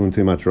think he's doing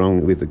too much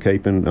wrong with the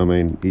keeping. I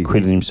mean, he's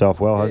acquitted himself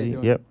well, has he?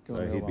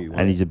 Doing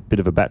And he's a bit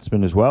of a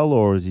batsman as well,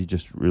 or is he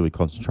just really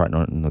concentrating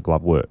on it in the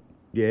glove work?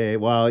 Yeah,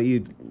 well, he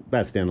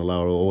bats down the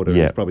lower order.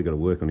 He's probably got to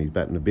work on his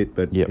batting a bit,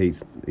 but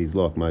he's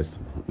like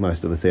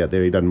most of us out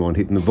there. He doesn't mind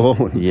hitting the ball.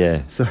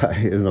 So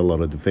there's not a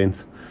lot of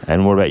defence.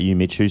 And what about you,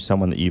 Mitch? Who's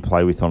someone that you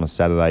play with on a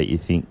Saturday you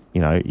think,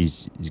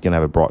 he's going to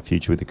have a bright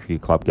future with the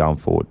cricket club going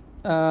forward?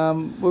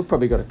 We've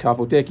probably got a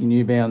couple. Decky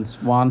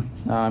Newbound's one.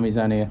 He's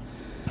only a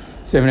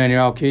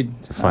 17-year-old kid.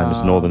 It's a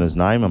famous Northerner's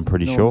name, I'm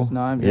pretty sure.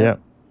 Name, yeah.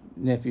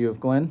 Nephew of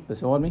Glenn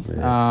beside me.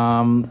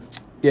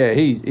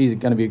 He's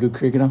going to be a good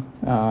cricketer.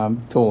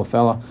 Taller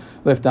fella,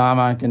 left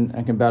armour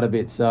and can bat a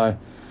bit. So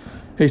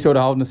he's sort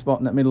of holding the spot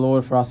in that middle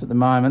order for us at the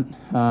moment.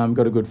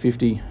 Got a good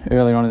 50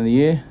 earlier on in the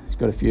year. He's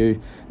got a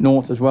few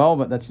noughts as well,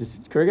 but that's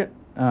just cricket.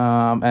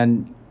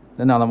 And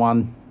another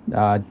one,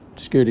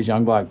 Scooter's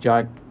young bloke,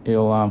 Jake.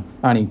 He'll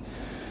only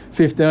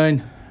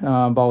 15,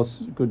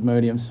 bowls good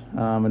mediums,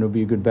 and it'll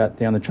be a good bat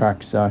down the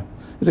track. So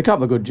there's a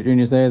couple of good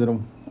juniors there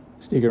that'll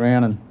stick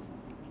around, and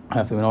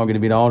hopefully when I get a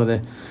bit older,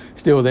 they're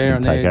still there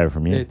and take over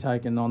from you. They're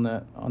taking on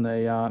the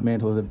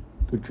mantle of the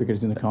good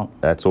cricketers in the comp.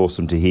 That's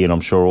awesome to hear, and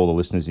I'm sure all the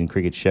listeners in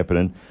Cricket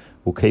Shepparton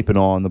will keep an eye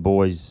on the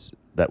boys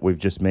that we've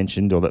just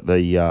mentioned, or that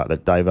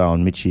that Davo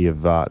and Mitchie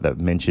have that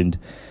mentioned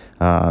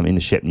in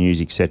the Shep News,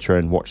 etc.,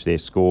 and watch their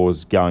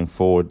scores going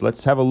forward.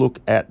 Let's have a look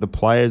at the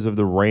players of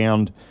the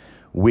round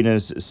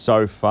winners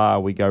so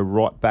far. We go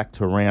right back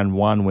to round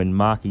one when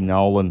Marky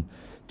Nolan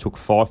took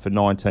 5 for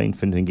 19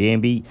 for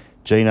Ngambie.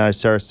 Gino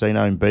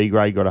Saraceno in B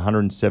grade got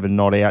 107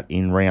 not out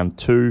in round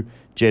 2.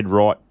 Jed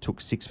Wright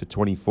took 6 for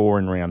 24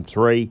 in round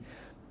 3.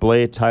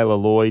 Blair Taylor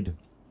Lloyd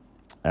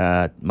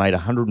made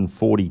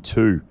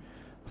 142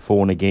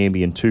 for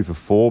Ngambie and 2 for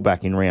 4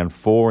 back in round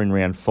 4. In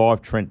round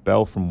 5, Trent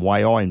Bell from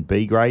Waiai in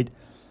B grade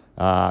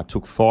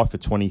took 5 for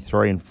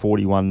 23 and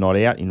 41 not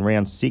out. In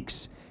round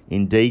 6,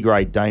 in D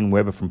grade, Dane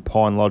Webber from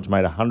Pine Lodge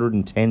made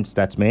 110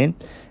 stats man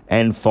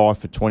and 5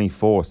 for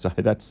 24. So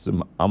that's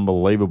some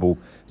unbelievable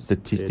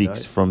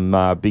statistics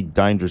from Big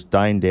Dangerous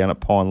Dane down at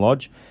Pine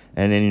Lodge.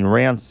 And then in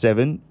round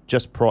 7,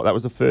 that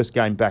was the first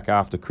game back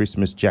after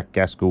Christmas, Jack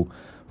Gaskell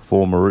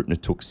for Mooroopna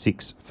took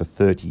 6 for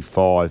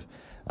 35.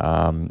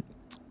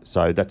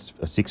 So that's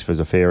a 6 for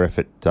a fair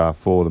effort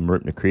for the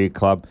Mooroopna Cricket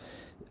Club.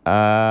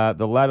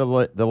 The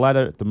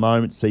ladder at the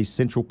moment sees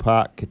Central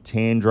Park,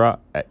 Katandra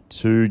at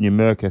 2,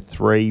 Numurkah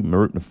 3,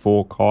 Mooroopna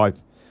 4, Kai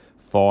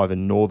 5,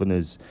 and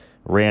Northerners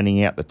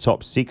rounding out the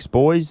top 6,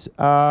 boys.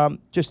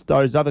 Just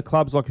those other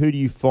clubs, like who do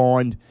you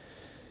find,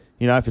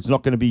 if it's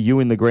not going to be you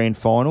in the grand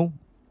final,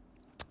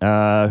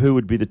 who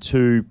would be the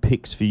 2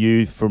 picks for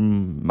you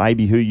from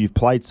maybe who you've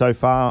played so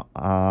far,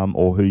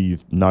 or who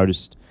you've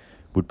noticed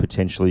would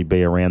potentially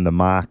be around the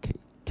mark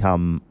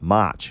come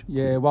March?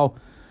 Yeah, well,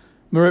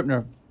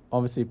 Mooroopna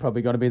obviously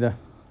probably got to be the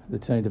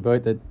team to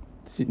beat. They're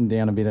sitting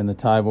down a bit in the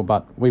table,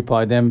 but we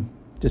played them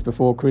just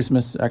before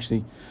Christmas,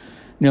 actually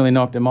nearly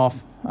knocked them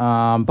off.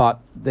 But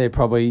they're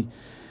probably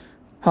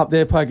up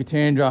there. Played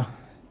Katandra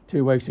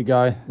 2 weeks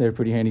ago. They're a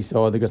pretty handy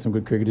side. They've got some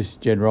good cricketers,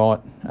 Jed Wright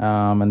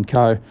and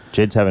co.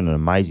 Jed's having an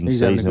amazing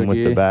season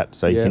with the bat,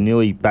 so you can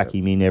nearly back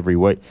him in every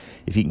week.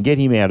 If you can get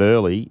him out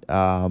early,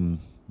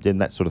 then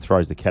that sort of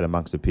throws the cat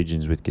amongst the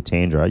pigeons with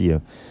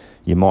Katandra.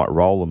 You might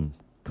roll them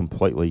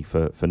completely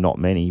for not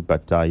many,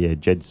 but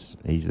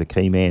he's the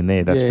key man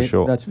there, that's for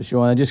sure. That's for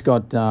sure. They just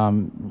got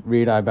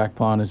Rito back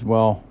playing as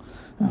well.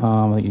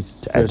 I think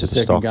he's first or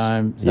second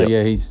game. So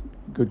he's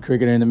good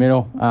cricketer in the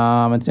middle.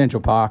 And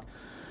Central Park,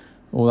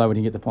 although we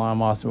didn't get to play them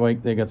last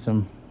week, they got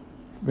some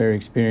very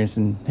experienced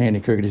and handy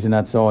cricketers in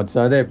that side.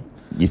 So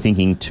you're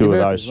thinking 2 of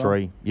those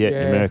 3? Yeah,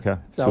 Numurkah,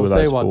 so 2 of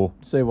those 4.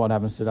 See what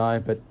happens today,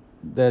 but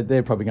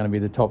they're probably going to be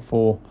the top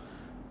 4,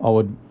 I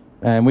would.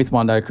 And with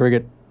one-day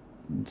cricket,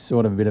 it's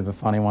sort of a bit of a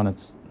funny one.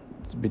 It's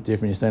a bit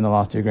different. You've seen the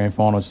last 2 grand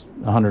finals,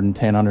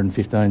 110,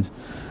 115s,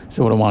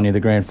 sort of won you the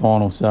grand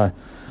final. So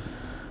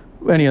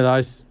any of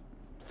those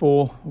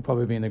 4 will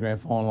probably be in the grand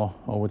final,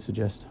 I would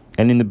suggest.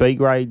 And in the B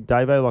grade,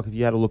 Davo, like if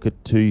you had a look at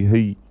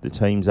who the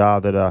teams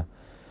are that are,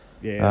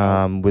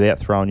 without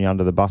throwing you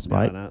under the bus,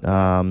 mate,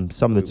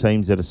 some of the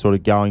teams that are sort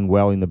of going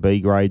well in the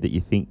B grade that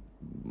you think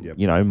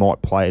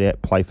might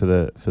play for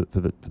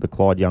the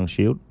Clyde Young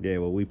Shield. Yeah,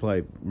 well, we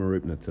play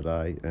Mooroopna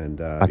today, and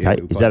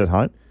is that at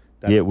home?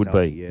 Yeah, it would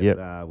be.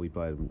 Yeah, we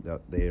played them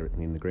out there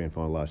in the grand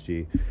final last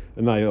year,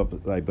 and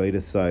they beat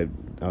us. So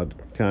I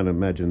can't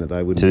imagine that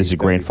they wouldn't. So this is a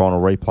grand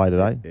final replay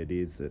today. It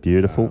is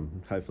Beautiful.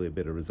 Hopefully a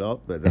better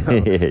result, but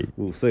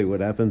we'll see what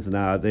happens. And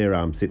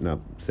they're sitting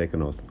up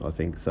second, I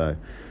think. So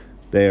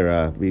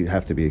we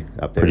have to be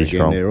up there pretty again.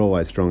 strong. They're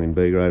always strong in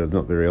B grade.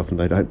 Not very often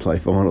they don't play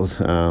finals.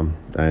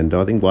 And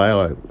I think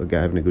Wales are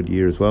having a good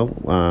year as well.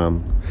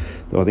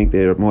 I think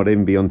they might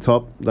even be on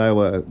top.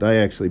 They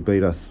actually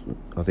beat us,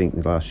 I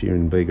think, last year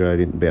in B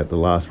grade in about the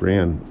last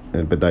round,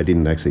 but they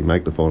didn't actually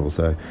make the final.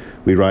 So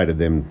we rated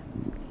them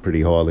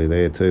pretty highly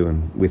there too,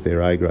 and with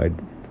their A grade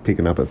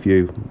picking up a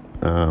few.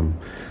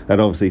 That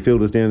obviously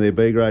filters down their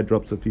B grade,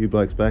 drops a few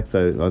blokes back.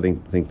 So I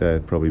think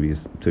they'd probably be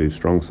two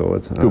strong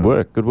sides. Good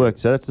work.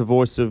 So that's the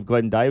voice of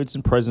Glenn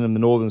Davidson, president of the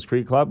Northerns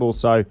Cricket Club.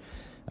 Also,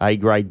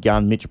 A-grade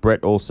gun, Mitch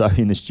Brett, also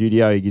in the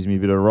studio. He gives me a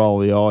bit of a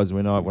roll of the eyes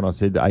when I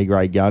said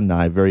A-grade gun.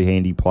 No, very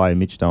handy player,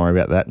 Mitch. Don't worry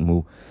about that,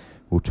 and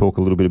we'll talk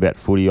a little bit about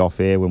footy off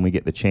air when we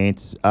get the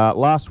chance.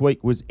 Last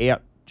week was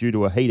out due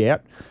to a heat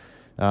out.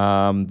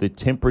 The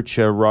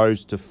temperature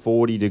rose to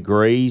 40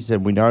 degrees,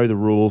 and we know the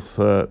rule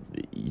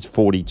is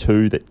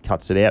 42 that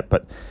cuts it out,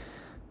 but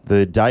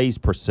the days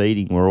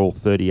preceding were all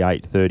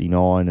 38,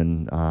 39,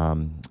 and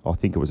I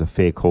think it was a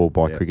fair call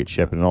by Cricket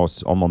Shepparton,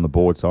 and I'm on the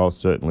board, so I was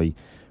certainly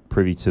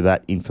privy to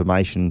that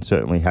information,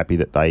 certainly happy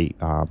that they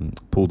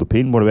pulled the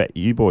pin. What about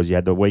you boys? You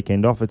had the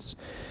weekend off. It's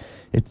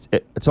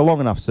a long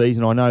enough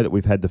season. I know that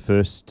we've had the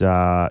first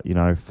 4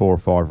 or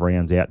 5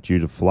 rounds out due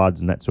to floods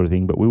and that sort of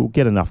thing, but we will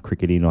get enough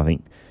cricket in, I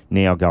think,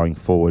 now going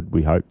forward.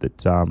 We hope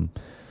that,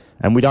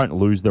 and we don't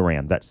lose the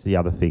round. That's the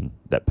other thing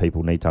that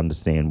people need to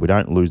understand. We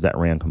don't lose that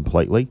round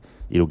completely.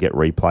 It'll get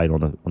replayed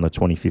on the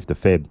 25th of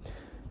Feb.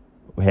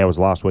 How was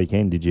last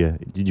weekend? Did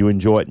you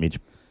enjoy it, Mitch?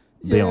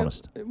 Be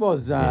honest. It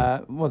was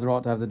was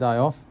right to have the day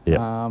off.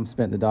 Yeah.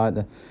 Spent the day at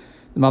the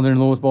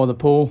mother-in-law's by the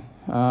pool.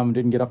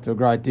 Didn't get up to a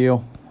great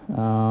deal.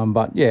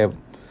 But yeah,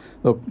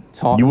 look, it's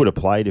hot. You would have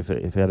played if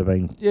it had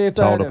been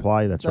told to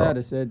play. That's right. They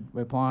had said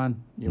we're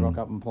playing. You rock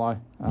up and play.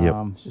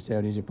 It's just how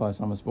it is. You play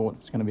summer sport.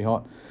 It's going to be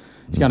hot.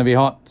 It's going to be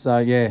hot. So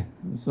yeah,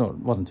 it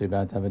wasn't too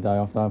bad to have a day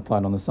off though.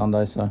 Played on the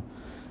Sunday, so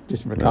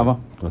just recover.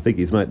 I think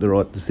he's made the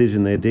right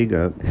decision there, Dig.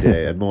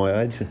 At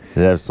my age.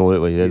 Yeah,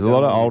 absolutely. There's a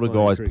lot of older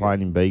guys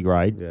playing in B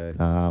grade. Yeah.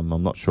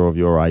 I'm not sure of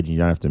your age, and you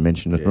don't have to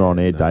mention it on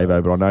air,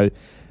 Davo, but I know.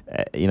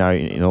 In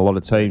a lot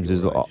of teams,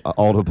 there's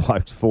older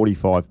blokes,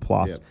 45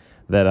 plus,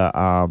 that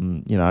are,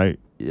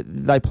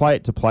 they play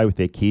it to play with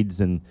their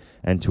kids and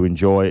to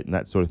enjoy it and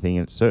that sort of thing.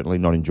 And it's certainly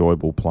not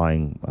enjoyable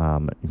playing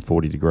in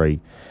 40-degree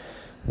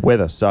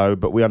weather. So,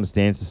 but we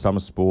understand it's a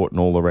summer sport and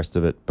all the rest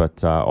of it.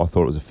 But I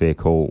thought it was a fair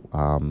call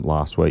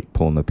last week,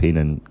 pulling the pin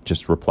and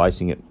just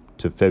replacing it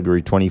to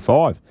February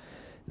 25.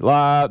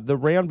 The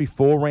round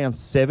before, round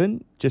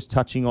 7, just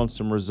touching on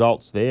some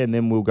results there, and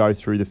then we'll go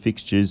through the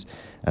fixtures,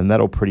 and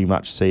that'll pretty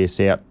much see us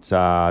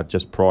out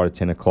just prior to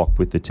 10 o'clock,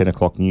 with the 10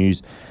 o'clock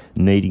news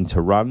needing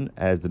to run,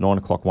 as the 9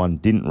 o'clock one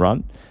didn't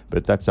run,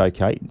 but that's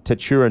okay.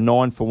 Tatura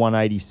 9 for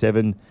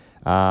 187,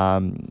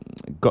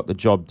 got the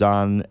job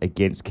done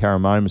against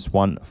Caramomus,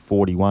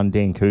 141.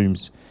 Dan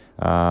Coombs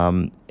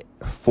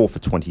 4 for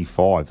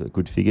 25,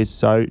 good figures.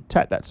 So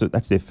that's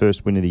their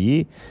first win of the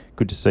year.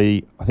 Good to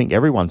see. I think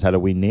everyone's had a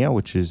win now,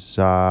 which is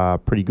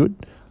pretty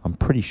good. I'm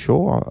pretty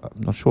sure.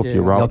 I'm not sure if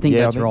you're right. I think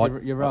that's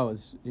right. Your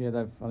rowers, I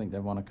think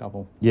they've won a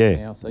couple. Yeah.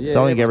 Now. So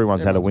I think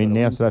everyone's had a win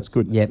now, so that's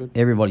good. Yeah,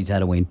 everybody's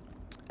had a win.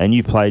 And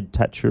you've played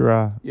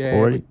Tatura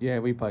already?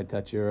 We played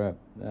Tatura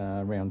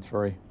round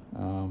 3.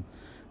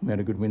 We had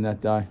a good win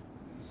that day.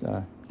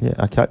 So yeah,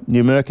 okay.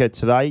 Numurkah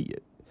today.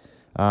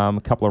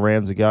 A couple of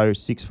rounds ago,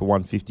 6 for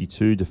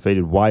 152,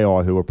 defeated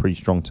Waiai, who are a pretty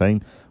strong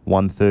team,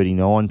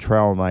 139.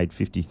 Trowell made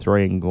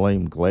 53, and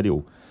Liam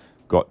Gledhill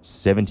got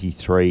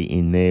 73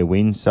 in their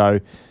win. So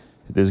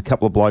there's a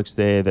couple of blokes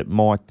there that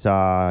might,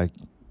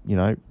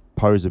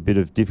 pose a bit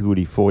of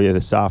difficulty for you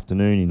this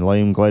afternoon. In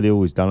Liam Gledhill,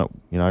 who's done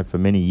it, for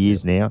many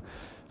years now,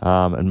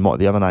 and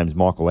the other name's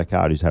Michael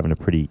Eckhart, who's having a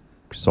pretty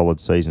solid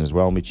season as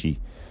well. Mitchie,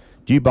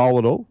 do you bowl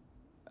at all?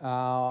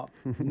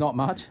 Not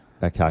much.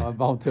 Okay. I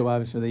bowled 2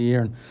 overs for the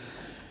year, and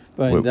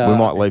we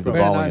might leave the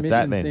bowling at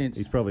that then. Since.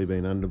 He's probably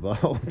been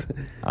underbowled.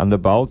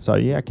 Underbowled, so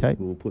yeah, okay.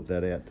 We'll put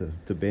that out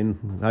to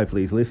Ben.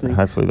 Hopefully he's listening.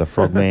 Hopefully the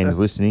frogman is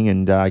listening,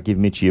 and give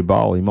Mitchie a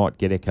bowl. He might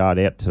get Eckhart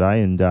out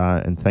today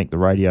and thank the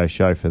radio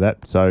show for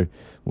that. So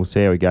we'll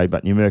see how we go.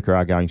 But Numurkah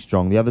are going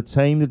strong. The other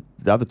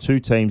 2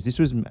 teams, this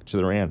was match of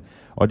the round.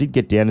 I did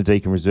get down to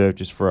Deakin Reserve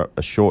just for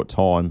a short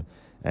time,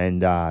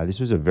 and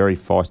this was a very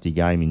feisty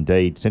game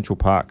indeed. Central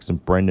Park,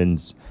 St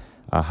Brendan's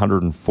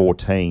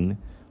 114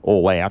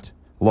 all out.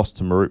 Lost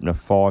to Mooroopna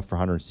 5 for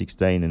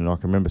 116, and I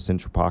can remember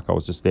Central Park. I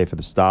was just there for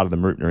the start of the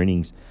Mooroopna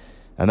innings,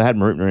 and they had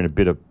Mooroopna in a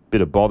bit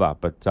of bother,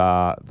 but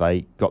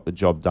they got the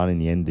job done in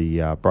the end.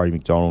 The Brodie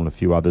McDonald and a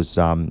few others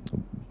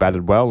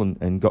batted well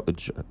and got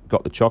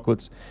the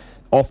chocolates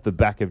off the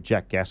back of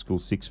Jack Gaskell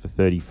 6 for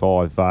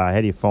 35.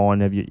 How do you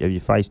find? Have you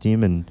faced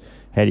him, and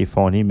how do you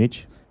find him,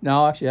 Mitch?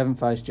 No, I actually haven't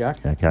faced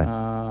Jack. Okay.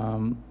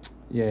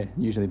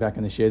 Usually back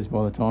in the sheds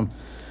by the time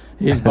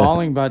He's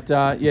bowling, but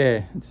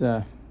that's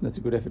a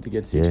good effort to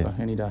get 6 for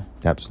any day.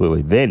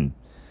 Absolutely. Then,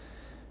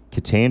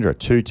 Katandra,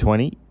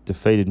 220,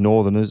 defeated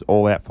Northerners,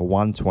 all out for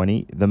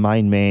 120. The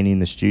main man in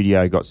the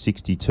studio got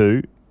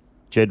 62.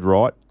 Jed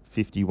Wright,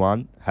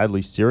 51.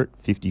 Hadley Stirrat,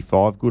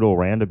 55. Good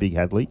all-rounder, big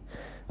Hadley.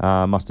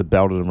 Must have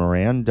belted him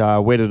around.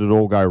 Where did it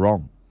all go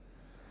wrong?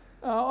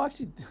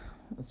 Actually,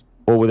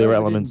 or were there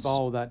elements? Didn't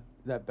bowl that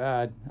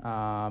bad,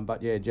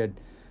 but yeah, Jed.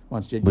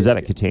 Once Jed was that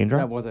at Katandra?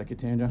 That was at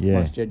Katandra. Yeah.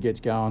 Once Jed gets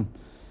going,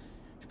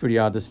 it's pretty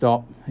hard to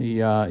stop. He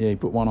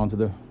put one onto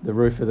the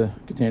roof of the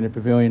Katandra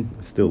Pavilion.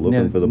 Still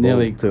looking for the ball.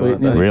 Nearly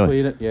really?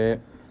 cleared it. Yeah.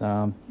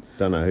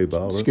 Don't know who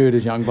bowled it.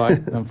 Scooters young bloke,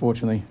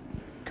 unfortunately,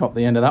 copped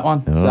the end of that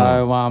one. Oh.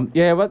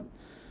 So but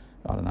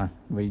I don't know.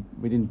 We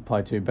didn't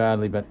play too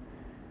badly, but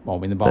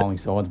in the bowling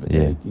sides. But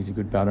he's a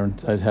good batter, and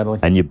so's Hadley.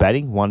 And you're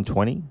batting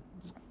 120.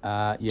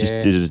 Just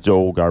did it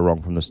all go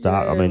wrong from the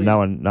start? Yeah, I mean,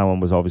 no one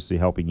was obviously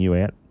helping you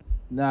out.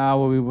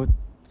 No, we were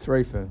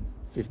 3 for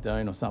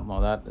 15 or something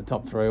like that. The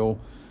top 3 all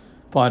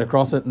played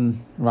across it,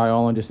 and Ray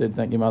Island just said,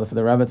 "Thank you, mother, for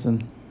the rabbits."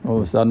 And all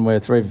of a sudden, we're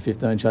 3 for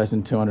 15,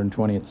 chasing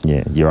 220.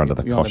 You're under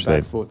the cosh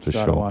there for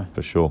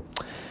sure.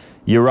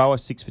 Euroa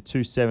 6 for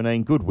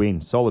 217, good win,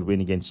 solid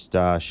win against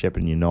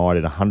Shepparton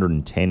United,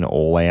 110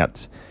 all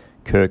out.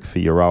 Kirk for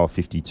Euroa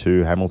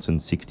 52, Hamilton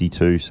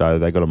 62, so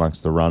they got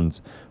amongst the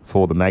runs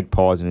for the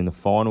Magpies. And in the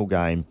final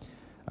game,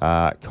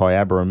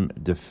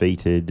 Kyabram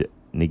defeated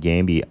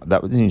Nagambie.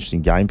 That was an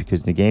interesting game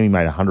because Nagambie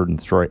made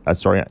 103.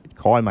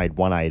 Kai made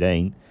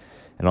 118,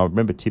 and I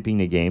remember tipping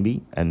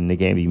Nagambie, and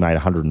Nagambie made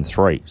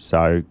 103.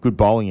 So good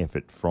bowling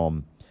effort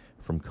from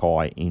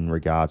Kai in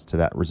regards to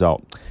that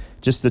result.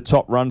 Just the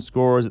top run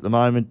scorers at the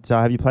moment.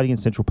 Have you played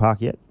against Central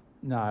Park yet?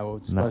 No, we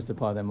were supposed to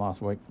play them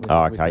last week. With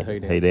okay.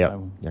 The Heat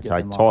out.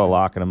 Okay, Tyler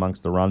Larkin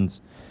amongst the runs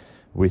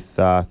with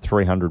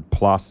 300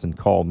 plus, and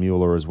Kyle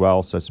Mueller as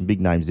well. So some big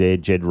names there.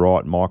 Jed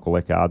Wright, Michael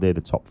Eckhard, they're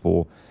the top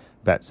 4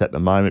 bats at the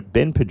moment.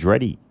 Ben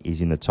Pedretti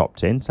is in the top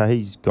 10, so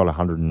he's got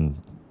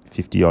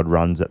 150 odd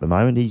runs at the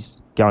moment.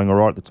 He's going all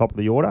right at the top of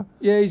the order.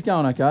 Yeah, he's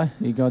going okay.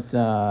 He got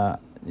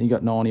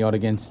 90 odd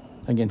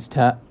against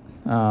Tat,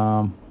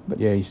 but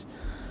yeah, he's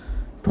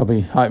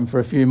probably hoping for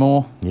a few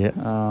more. Yeah,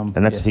 and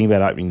that's the thing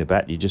about opening the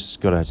bat. You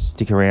just got to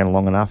stick around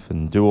long enough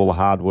and do all the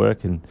hard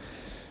work and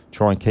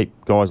try and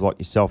keep guys like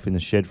yourself in the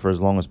shed for as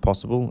long as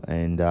possible,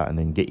 and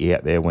then get you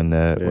out there when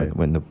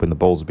the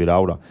ball's a bit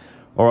older.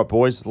 All right,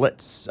 boys,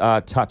 let's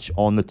touch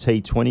on the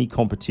T20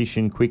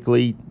 competition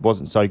quickly.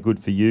 Wasn't so good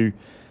for you.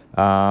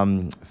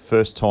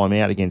 First time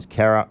out against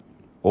Cara,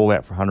 all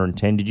out for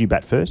 110. Did you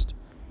bat first?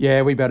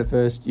 Yeah, we batted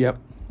first. Yep.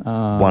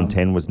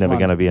 110 was never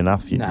going to be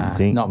enough, you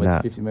think? Not with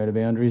 50-metre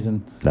boundaries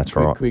and that's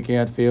right. Quick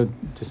outfield.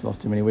 Just lost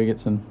too many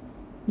wickets and,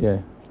 yeah.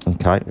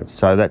 Okay,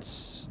 so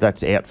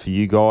that's out for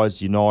you guys.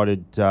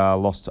 United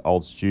lost to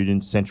Old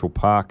Students. Central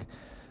Park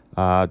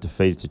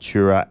defeated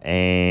Tatura,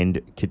 and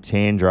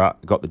Katandra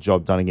got the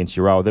job done against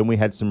Euroa. Then we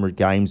had some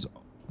games,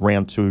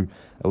 round 2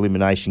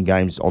 elimination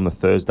games on the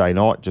Thursday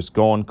night. Just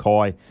gone,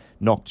 Kai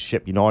knocked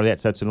Shep United out,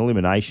 so it's an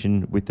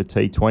elimination with the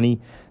T20,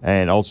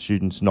 and Old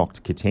Students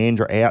knocked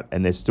Katandra out,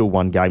 and there's still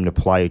one game to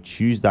play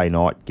Tuesday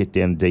night. Get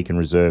down to Deakin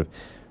Reserve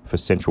for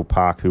Central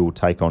Park, who will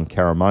take on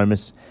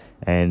Karamomis,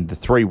 and the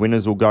 3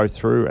 winners will go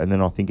through, and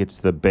then I think it's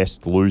the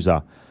best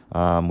loser,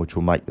 which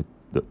will make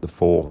the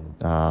 4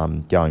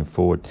 going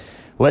forward.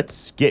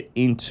 Let's get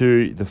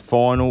into the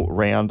final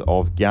round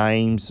of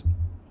games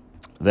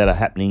that are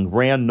happening.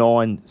 Round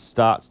 9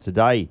 starts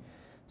today,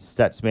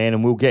 Statsman,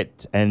 and we'll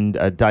get, and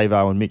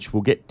Davo and Mitch,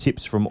 we'll get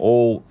tips from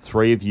all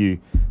 3 of you.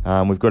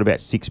 We've got about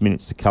 6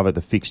 minutes to cover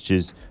the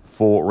fixtures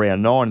for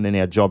round 9, and then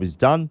our job is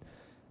done.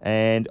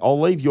 And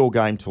I'll leave your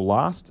game till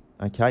last.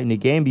 Okay,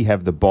 Nagambie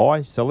have the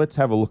bye, so let's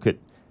have a look at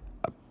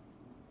a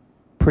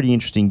pretty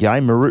interesting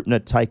game.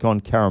 Mooroopna take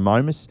on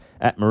Karamomis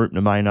at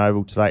Mooroopna Main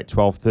Oval today at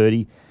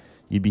 12:30.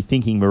 You'd be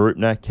thinking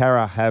Mooroopna.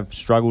 Cara have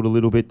struggled a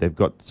little bit. They've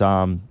got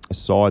a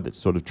side that's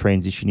sort of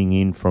transitioning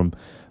in from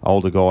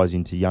older guys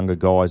into younger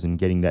guys and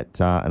getting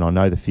that, and I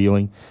know the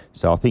feeling.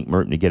 So I think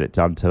Mooroopna get it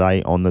done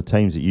today. On the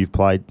teams that you've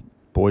played,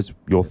 boys,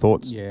 your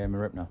thoughts? Yeah,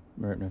 Mooroopna.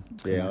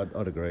 Yeah,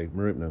 I'd agree.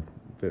 Mooroopna,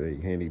 very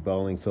handy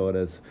bowling side,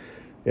 as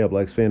our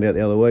blokes found out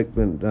the other week.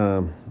 But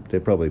they're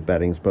probably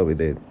batting's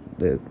probably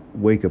their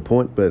weaker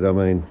point, but I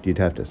mean, you'd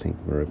have to think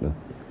Mooroopna.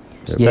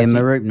 Yeah,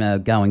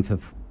 Mooroopna going for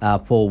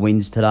 4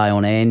 wins today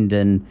on end,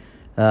 and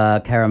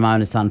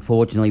Karamonis,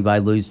 unfortunately, they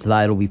lose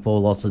today. It'll be 4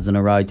 losses in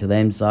a row to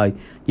them, so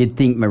you'd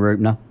think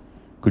Mooroopna.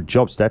 Good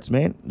job,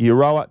 Statsman.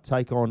 Euroa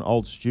take on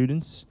Old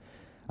Students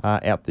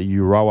out the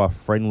Euroa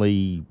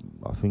friendly,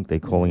 I think they're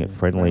calling it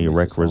friendly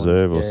rec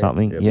reserve or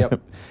something.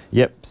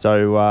 Yep.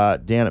 So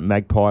down at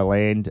Magpie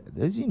Land,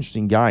 it's an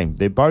interesting game.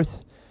 They're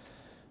both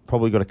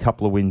probably got a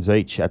couple of wins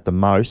each at the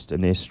most,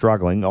 and they're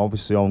struggling.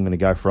 Obviously, I'm going to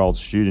go for Old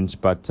Students,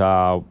 but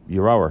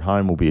Euroa at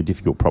home will be a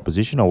difficult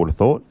proposition, I would have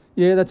thought.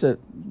 Yeah, it'll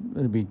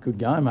be a good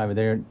game over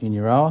there in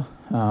Euroa.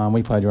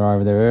 We played Euroa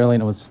over there early,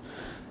 and it was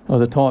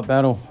a tight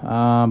battle,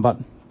 but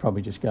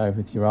probably just go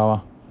with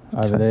Euroa.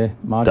 over there,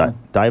 marginally.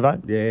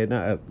 Davo? Yeah,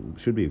 no, it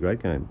should be a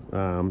great game.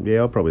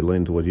 I'll probably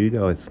lean towards you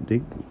guys,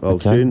 Dick. Old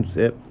Okay. students,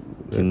 yep.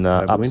 Can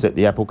Have a win. upset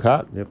the apple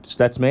cart. Yep.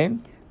 Stats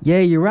man? Yeah,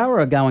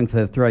 Euroa are going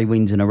for 3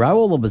 wins in a row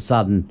all of a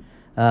sudden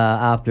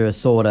after a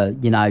sort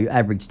of,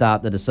 average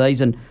start to the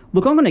season.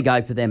 Look, I'm going to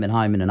go for them at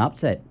home in an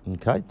upset.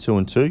 Okay,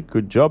 2-2.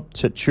 Good job.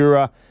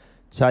 Tatura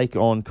take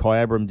on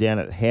Kyabram down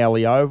at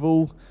Howley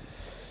Oval.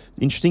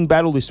 Interesting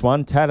battle, this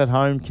one. Tat at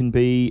home can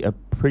be a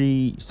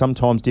pretty,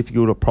 sometimes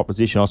difficult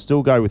proposition. I'll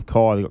still go with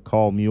Kyle. They've got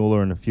Kyle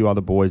Mueller and a few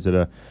other boys that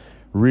are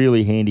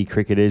really handy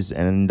cricketers,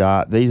 and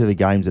these are the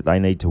games that they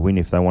need to win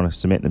if they want to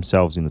cement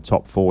themselves in the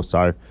top 4.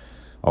 So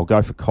I'll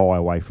go for Kai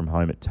away from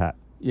home at Tat.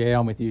 Yeah,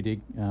 I'm with you,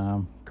 Dig.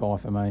 Kai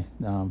for me.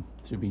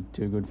 Should be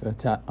too good for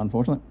Tat,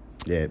 unfortunately.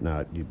 Yeah,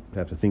 no, you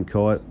have to think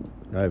Kai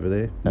over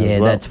there. Yeah,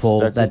 well.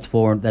 that's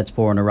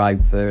four in a row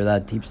for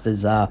the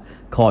tipsters.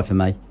 Kai for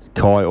me.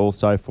 Kai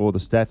also for the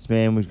Stats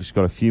man. We've just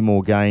got a few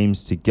more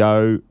games to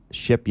go.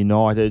 Shep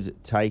United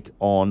take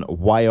on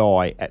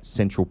Waiai at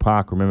Central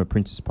Park. Remember,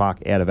 Princess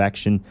Park out of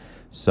action.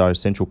 So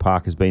Central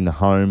Park has been the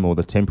home or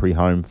the temporary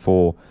home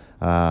for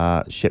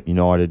Shep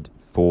United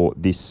for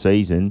this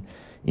season.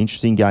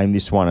 Interesting game,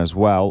 this one as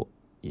well.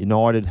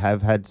 United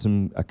have had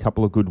a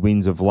couple of good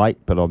wins of late,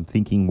 but I'm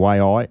thinking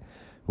Waiai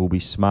will be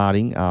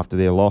smarting after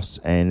their loss,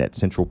 and at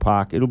Central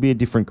Park it'll be a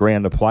different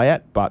ground to play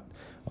at, but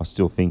I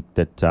still think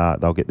that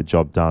they'll get the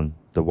job done.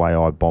 The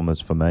Waiai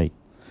Bombers for me.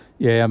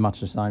 Yeah,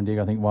 much the same, Dig.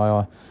 I think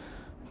Waiai,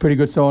 pretty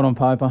good side on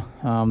paper.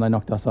 They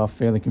knocked us off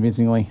fairly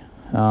convincingly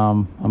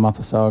a month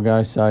or so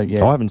ago. So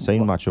yeah, I haven't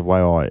seen much of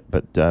Waiai,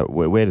 but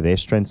where do their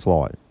strengths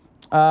lie?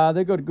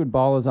 They've got good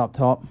bowlers up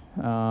top,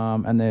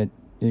 and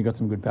they've got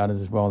some good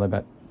batters as well. They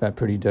bat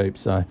pretty deep,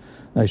 so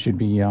they should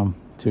be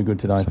too good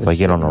today. So if they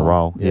get on a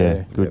roll,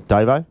 yeah. Good. Yep.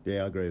 Davo?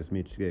 Yeah, I agree with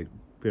Mitch. Yeah,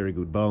 very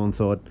good bowling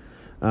side.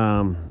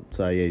 So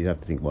yeah, you have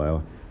to think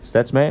Waiai.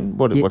 Stats man?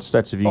 What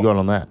stats have you got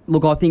on that?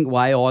 Look, I think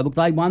Waiai,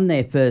 they won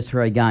their first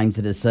 3 games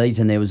of the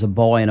season. There was a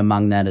buy-in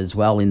among that as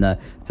well in the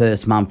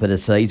first month of the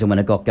season when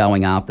it got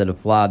going after the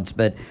floods.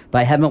 But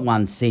they haven't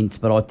won since.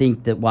 But I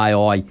think that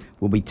Waiai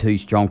will be too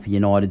strong for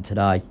United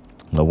today.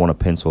 I want to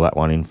pencil that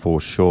one in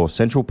for sure.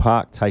 Central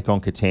Park take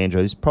on Katandra.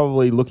 This is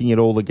probably looking at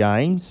all the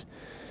games,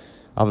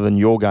 other than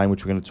your game,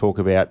 which we're going to talk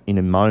about in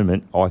a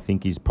moment, I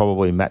think is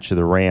probably match of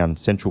the round.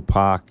 Central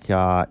Park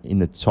in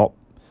the top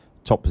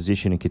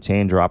position, and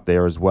Katandra up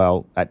there as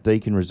well. At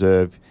Deakin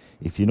Reserve,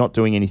 if you're not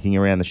doing anything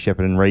around the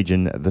Shepparton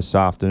region this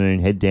afternoon,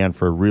 head down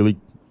for a really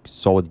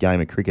solid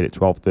game of cricket at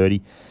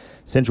 12:30.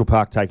 Central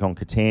Park take on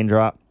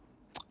Katandra.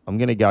 I'm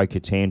going to go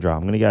Katandra.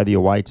 I'm going to go the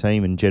away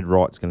team, and Jed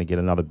Wright's going to get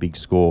another big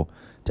score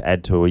to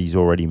add to his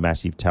already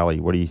massive tally.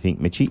 What do you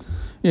think, Mitchie?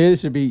 Yeah,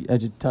 this should be,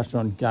 as you touched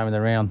on, game of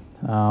the round.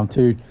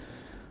 2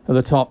 of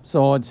the top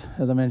sides,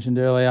 as I mentioned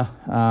earlier.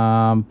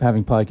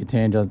 Having played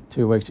Katandra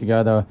 2 weeks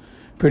ago, they were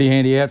pretty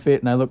handy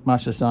outfit, and they look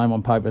much the same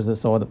on paper as the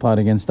side that played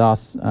against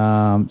us.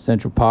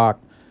 Central Park,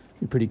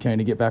 you're pretty keen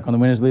to get back on the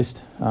winners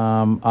list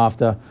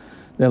after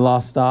their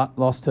last start,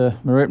 lost to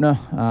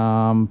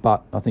Maribna.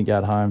 But I think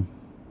at home,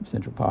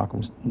 Central Park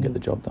will get the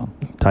job done.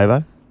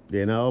 Tavo?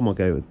 Yeah, no, I might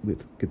go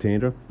with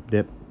Katandra.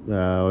 Yep.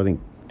 I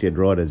think Jed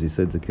Wright, as he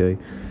said, is the key.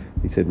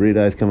 He said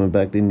Rido's coming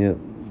back, didn't you,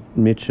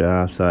 Mitch?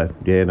 So,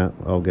 yeah, no,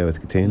 I'll go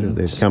with Katandra.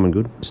 They're coming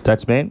good.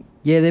 Stats man?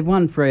 Yeah, they've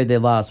won 3 of their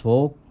last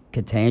 4.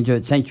 Katandra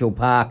at Central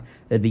Park,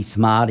 they'd be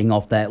smarting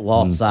off that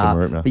loss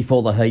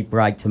before the heat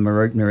break to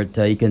Maribna at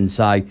Deakin.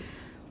 So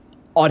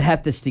I'd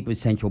have to stick with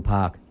Central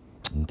Park.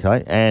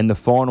 Okay, and the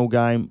final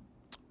game,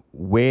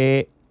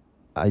 where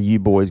are you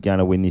boys going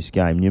to win this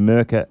game?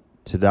 Numurkah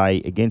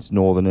today against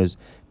Northerners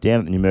down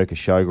at the Numurkah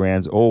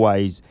Showgrounds.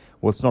 Always,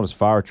 well, it's not as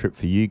far a trip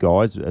for you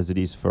guys as it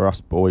is for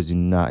us boys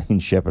in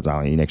Shepparton.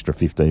 Only an extra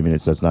 15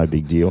 minutes, so it's no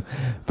big deal.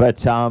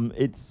 But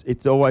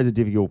it's always a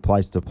difficult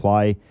place to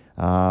play.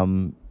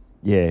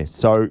 Yeah,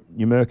 so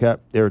Numurkah,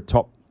 they're a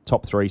top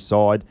 3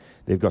 side.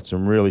 They've got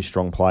some really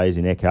strong players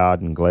in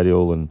Eckhard and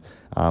Gledhill, and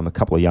a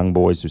couple of young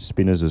boys with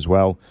spinners as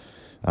well.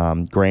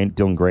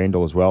 Dylan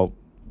Grandall as well,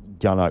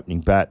 gun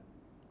opening bat.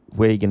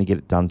 Where are you going to get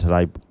it done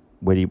today?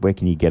 Where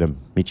can you get them,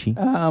 Mitchie?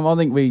 I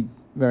think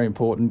very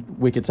important,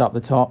 wickets up the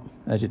top,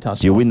 as you touched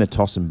on. Do you win the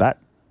toss and bat?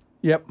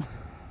 Yep.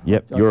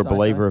 Yep, you're a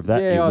believer of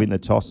that. Yeah, you win the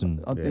toss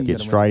and get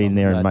straight in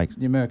there and make...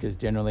 Numurkah is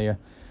generally a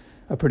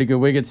pretty good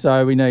wicket,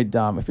 so we need,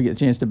 if we get the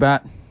chance to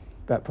bat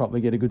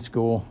properly, get a good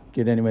score,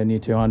 get anywhere near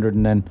 200,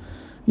 and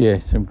then,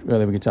 some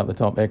early wickets up the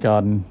top,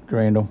 Eckhard and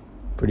Grandall.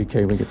 Pretty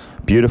key wickets.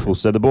 Beautiful.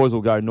 So the boys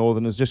will go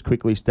Northerners. Just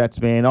quickly,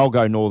 Stats man, I'll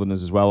go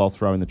Northerners as well. I'll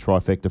throw in the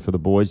trifecta for the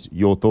boys.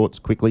 Your thoughts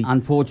quickly?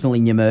 Unfortunately,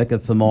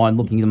 Numurkah for mine,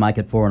 looking to make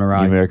it 4 in a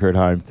row. Numurkah at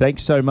home.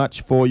 Thanks so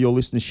much for your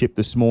listenership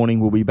this morning.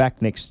 We'll be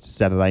back next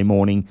Saturday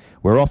morning.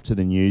 We're off to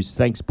the news.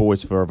 Thanks,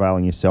 boys, for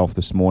availing yourself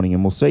this morning,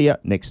 and we'll see you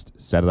next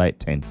Saturday at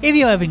 10. If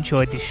you have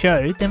enjoyed the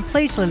show, then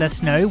please let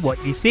us know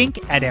what you think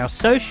at our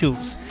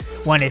socials.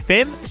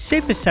 1FM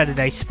Super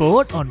Saturday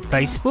Sport on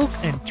Facebook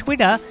and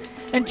Twitter,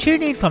 and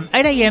tune in from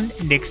 8 a.m.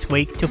 next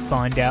week to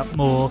find out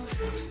more.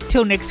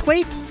 Till next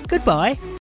week, goodbye.